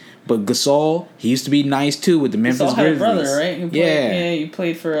 1. But Gasol, he used to be nice too with the Memphis Grizzlies. Gasol had a brother, right? He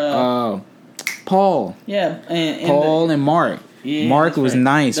played for... Paul. Yeah. And Paul and Mark. Yeah, Mark was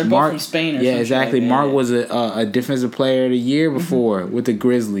nice. They're Mark both from Spain or yeah, exactly. Like Mark was a defensive player of the year before with the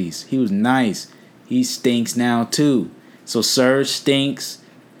Grizzlies. He was nice. He stinks now too. So Serge stinks.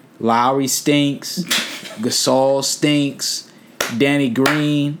 Lowry stinks. Gasol stinks. Danny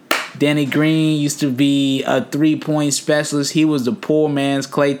Green used to be a 3-point specialist. He was the poor man's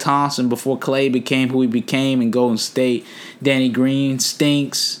Klay Thompson before Klay became who he became in Golden State. Danny Green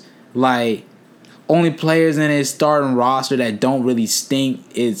stinks. Like, only players in his starting roster that don't stink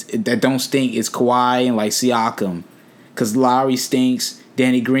is Kawhi and like Siakam. Cause Lowry stinks.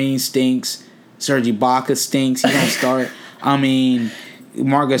 Danny Green stinks. Serge Ibaka stinks. He don't start. I mean,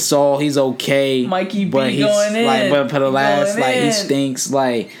 Marc Gasol, he's okay. Mikey B but he's going in. like, but for the last, like, in. he stinks.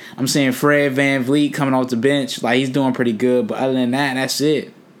 Like, I'm saying, Fred VanVleet coming off the bench, like, he's doing pretty good. But other than that, that's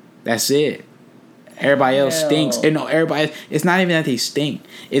it. Everybody else stinks. And no, everybody. It's not even that they stink.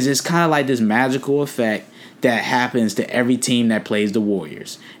 It's just kind of like this magical effect that happens to every team that plays the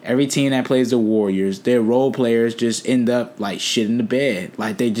Warriors. Every team that plays the Warriors, their role players just end up like shit in the bed.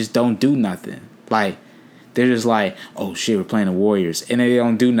 Like they just don't do nothing. Like they're just like, oh shit, we're playing the Warriors, and they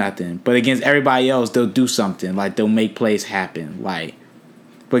don't do nothing. But against everybody else, they'll do something. Like they'll make plays happen. Like,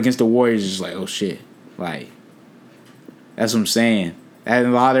 but against the Warriors, it's just like, oh shit. Like that's what I'm saying. And a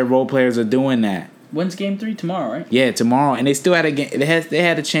lot of their role players are doing that. When's game 3? Tomorrow, right? Yeah, tomorrow. And they still had a game. They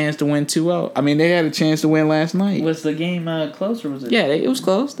had a chance to win 2-0. I mean, they had a chance to win last night. Was the game close or was it? Yeah, it was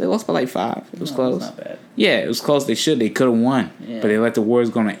close. They lost by like 5. It was close. That's not bad. Yeah, it was close. They could have won. Yeah. But they let the Warriors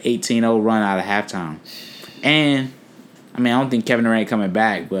go on an 18-0 run out of halftime. And, I mean, I don't think Kevin Durant coming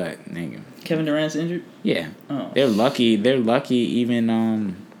back, but, nigga. Kevin Durant's injured? Yeah. Oh. They're lucky even,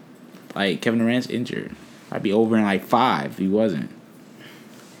 like, Kevin Durant's injured. I'd be over in like 5 if he wasn't.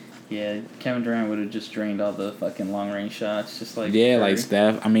 Yeah, Kevin Durant would have just drained all the fucking long range shots, just like yeah, Curry. like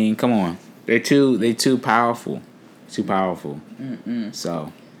Steph. I mean, come on, they too powerful, Mm-mm.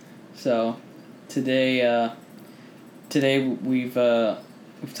 So today we've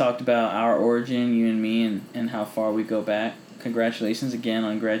talked about our origin, you and me, and how far we go back. Congratulations again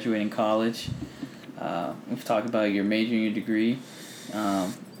on graduating college. We've talked about your major and your degree.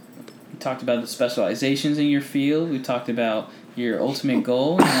 We talked about the specializations in your field. We talked about your ultimate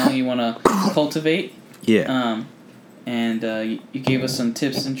goal, you want to cultivate. Yeah. And you gave us some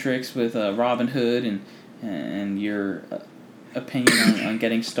tips and tricks with Robinhood and your opinion on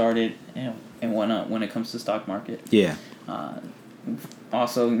getting started and whatnot when it comes to the stock market. Yeah.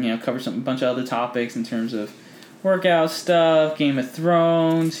 Also, covered a bunch of other topics in terms of workout stuff, Game of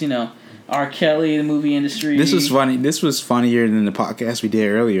Thrones, R. Kelly, the movie industry. This was funny. This was funnier than the podcast we did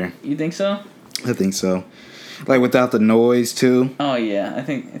earlier. You think so? I think so. Like without the noise too. Oh yeah, I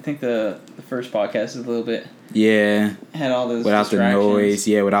think the first podcast is a little bit. Yeah. Had all those without the noise.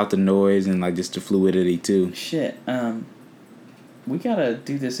 Yeah, without the noise and like just the fluidity too. Shit. We gotta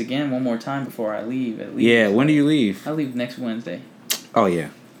do this again one more time before I leave. At least. Yeah. When do you leave? I leave next Wednesday. Oh yeah.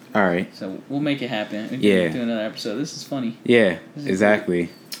 All right. So we'll make it happen. We can do another episode. This is funny. Yeah. Exactly.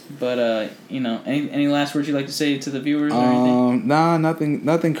 Great. But any last words you'd like to say to the viewers or anything? Nah,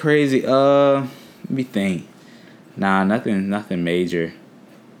 nothing crazy. Let me think. Nah, nothing major.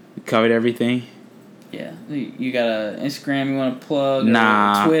 We covered everything. Yeah. You got a Instagram you want to plug?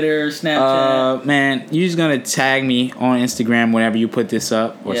 Nah. Or Twitter, Snapchat? Man, you're just going to tag me on Instagram whenever you put this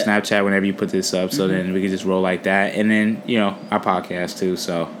up, or Snapchat whenever you put this up, so then we can just roll like that. And then, our podcast too,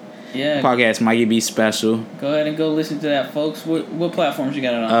 so. Yeah. Podcast might be special. Go ahead and go listen to that, folks. What platforms you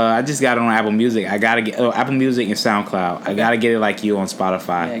got it on? I just got it on Apple Music. I gotta get Apple Music and SoundCloud. Okay. I gotta get it like you on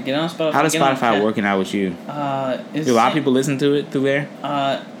Spotify. Yeah, get on Spotify. How does Spotify working out with you? Do a lot of people listen to it through there?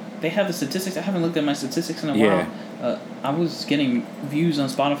 They have the statistics. I haven't looked at my statistics in a while. I was getting views on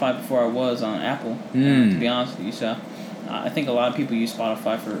Spotify before I was on Apple. To be honest with you, so I think a lot of people use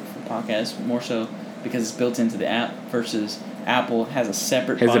Spotify for podcasts more so because it's built into the app versus Apple has a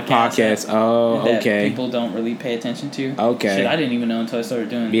separate Has a podcast. Oh, that okay. people don't really pay attention to. Okay. Shit, I didn't even know until I started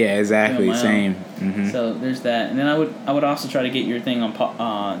doing. Yeah, exactly. doing my Same. own. Mm-hmm. So there's that, and then I would also try to get your thing on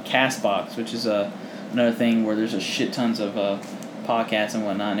Castbox, which is another thing where there's a shit tons of podcasts and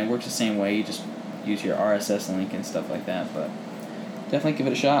whatnot, and it works the same way. You just use your RSS link and stuff like that, but definitely give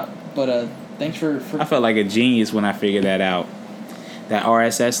it a shot. But thanks for I felt like a genius when I figured that out. That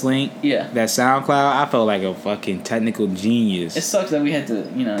RSS link, yeah. that SoundCloud, I felt like a fucking technical genius. It sucks that we had to,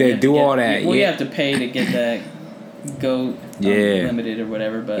 all that. Well, yeah. you have to pay to get that go limited or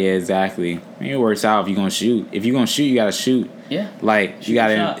whatever. But yeah, exactly. I mean, it works out if you're gonna shoot. If you're gonna shoot, you gotta shoot. Yeah. Like you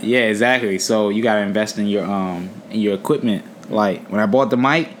gotta. Yeah, exactly. So you gotta invest in your equipment. Like when I bought the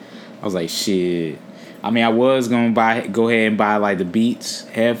mic, I was like, shit. I mean, I was gonna go ahead and buy like the Beats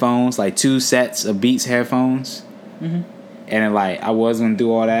headphones, like 2 sets of Beats headphones. Mm-hmm. And then, like, I was gonna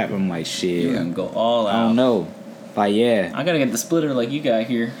do all that, but I'm like, shit. You're gonna go all out. I don't know. Like, yeah. I gotta get the splitter like you got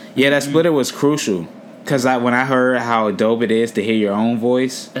here. Yeah, that splitter was crucial. Because when I heard how dope it is to hear your own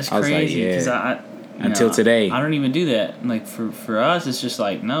voice, that's I was crazy. like, yeah. Until today. I don't even do that. Like, for us, it's just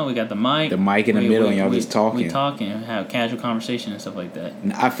like, no, we got the mic. The mic in the middle and y'all just talking. We talking, have casual conversation and stuff like that.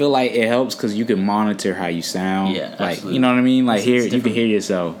 I feel like it helps because you can monitor how you sound. Yeah, like, absolutely. you know what I mean? Like, you can hear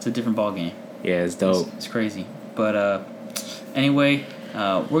yourself. It's a different ballgame. Yeah, it's dope. It's crazy. But, anyway,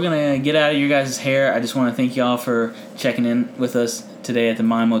 we're going to get out of your guys' hair. I just want to thank y'all for checking in with us today at the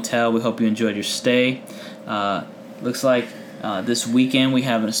Mine Motel. We hope you enjoyed your stay. Looks like this weekend we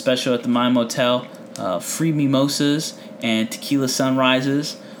have a special at the Mine Motel. Free mimosas and tequila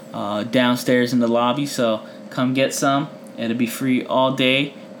sunrises downstairs in the lobby. So come get some. It'll be free all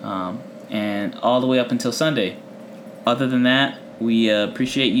day and all the way up until Sunday. Other than that, we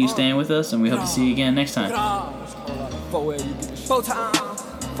appreciate you staying with us, and we hope to see you again next time. 4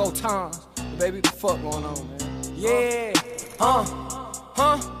 times, baby, the fuck going on, man? Yeah,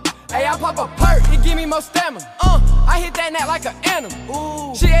 Hey, I pop a perk, it give me more stamina. I hit that net like an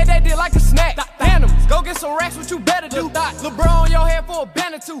animal. Ooh, she ate that dick like a snack. Animals, go get some racks, what you better do. LeBron on your head for a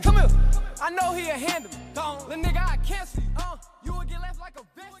banner too. Come here, I know he'll handle me. Little nigga, I cancel you. You will get left like a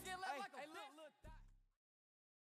bitch.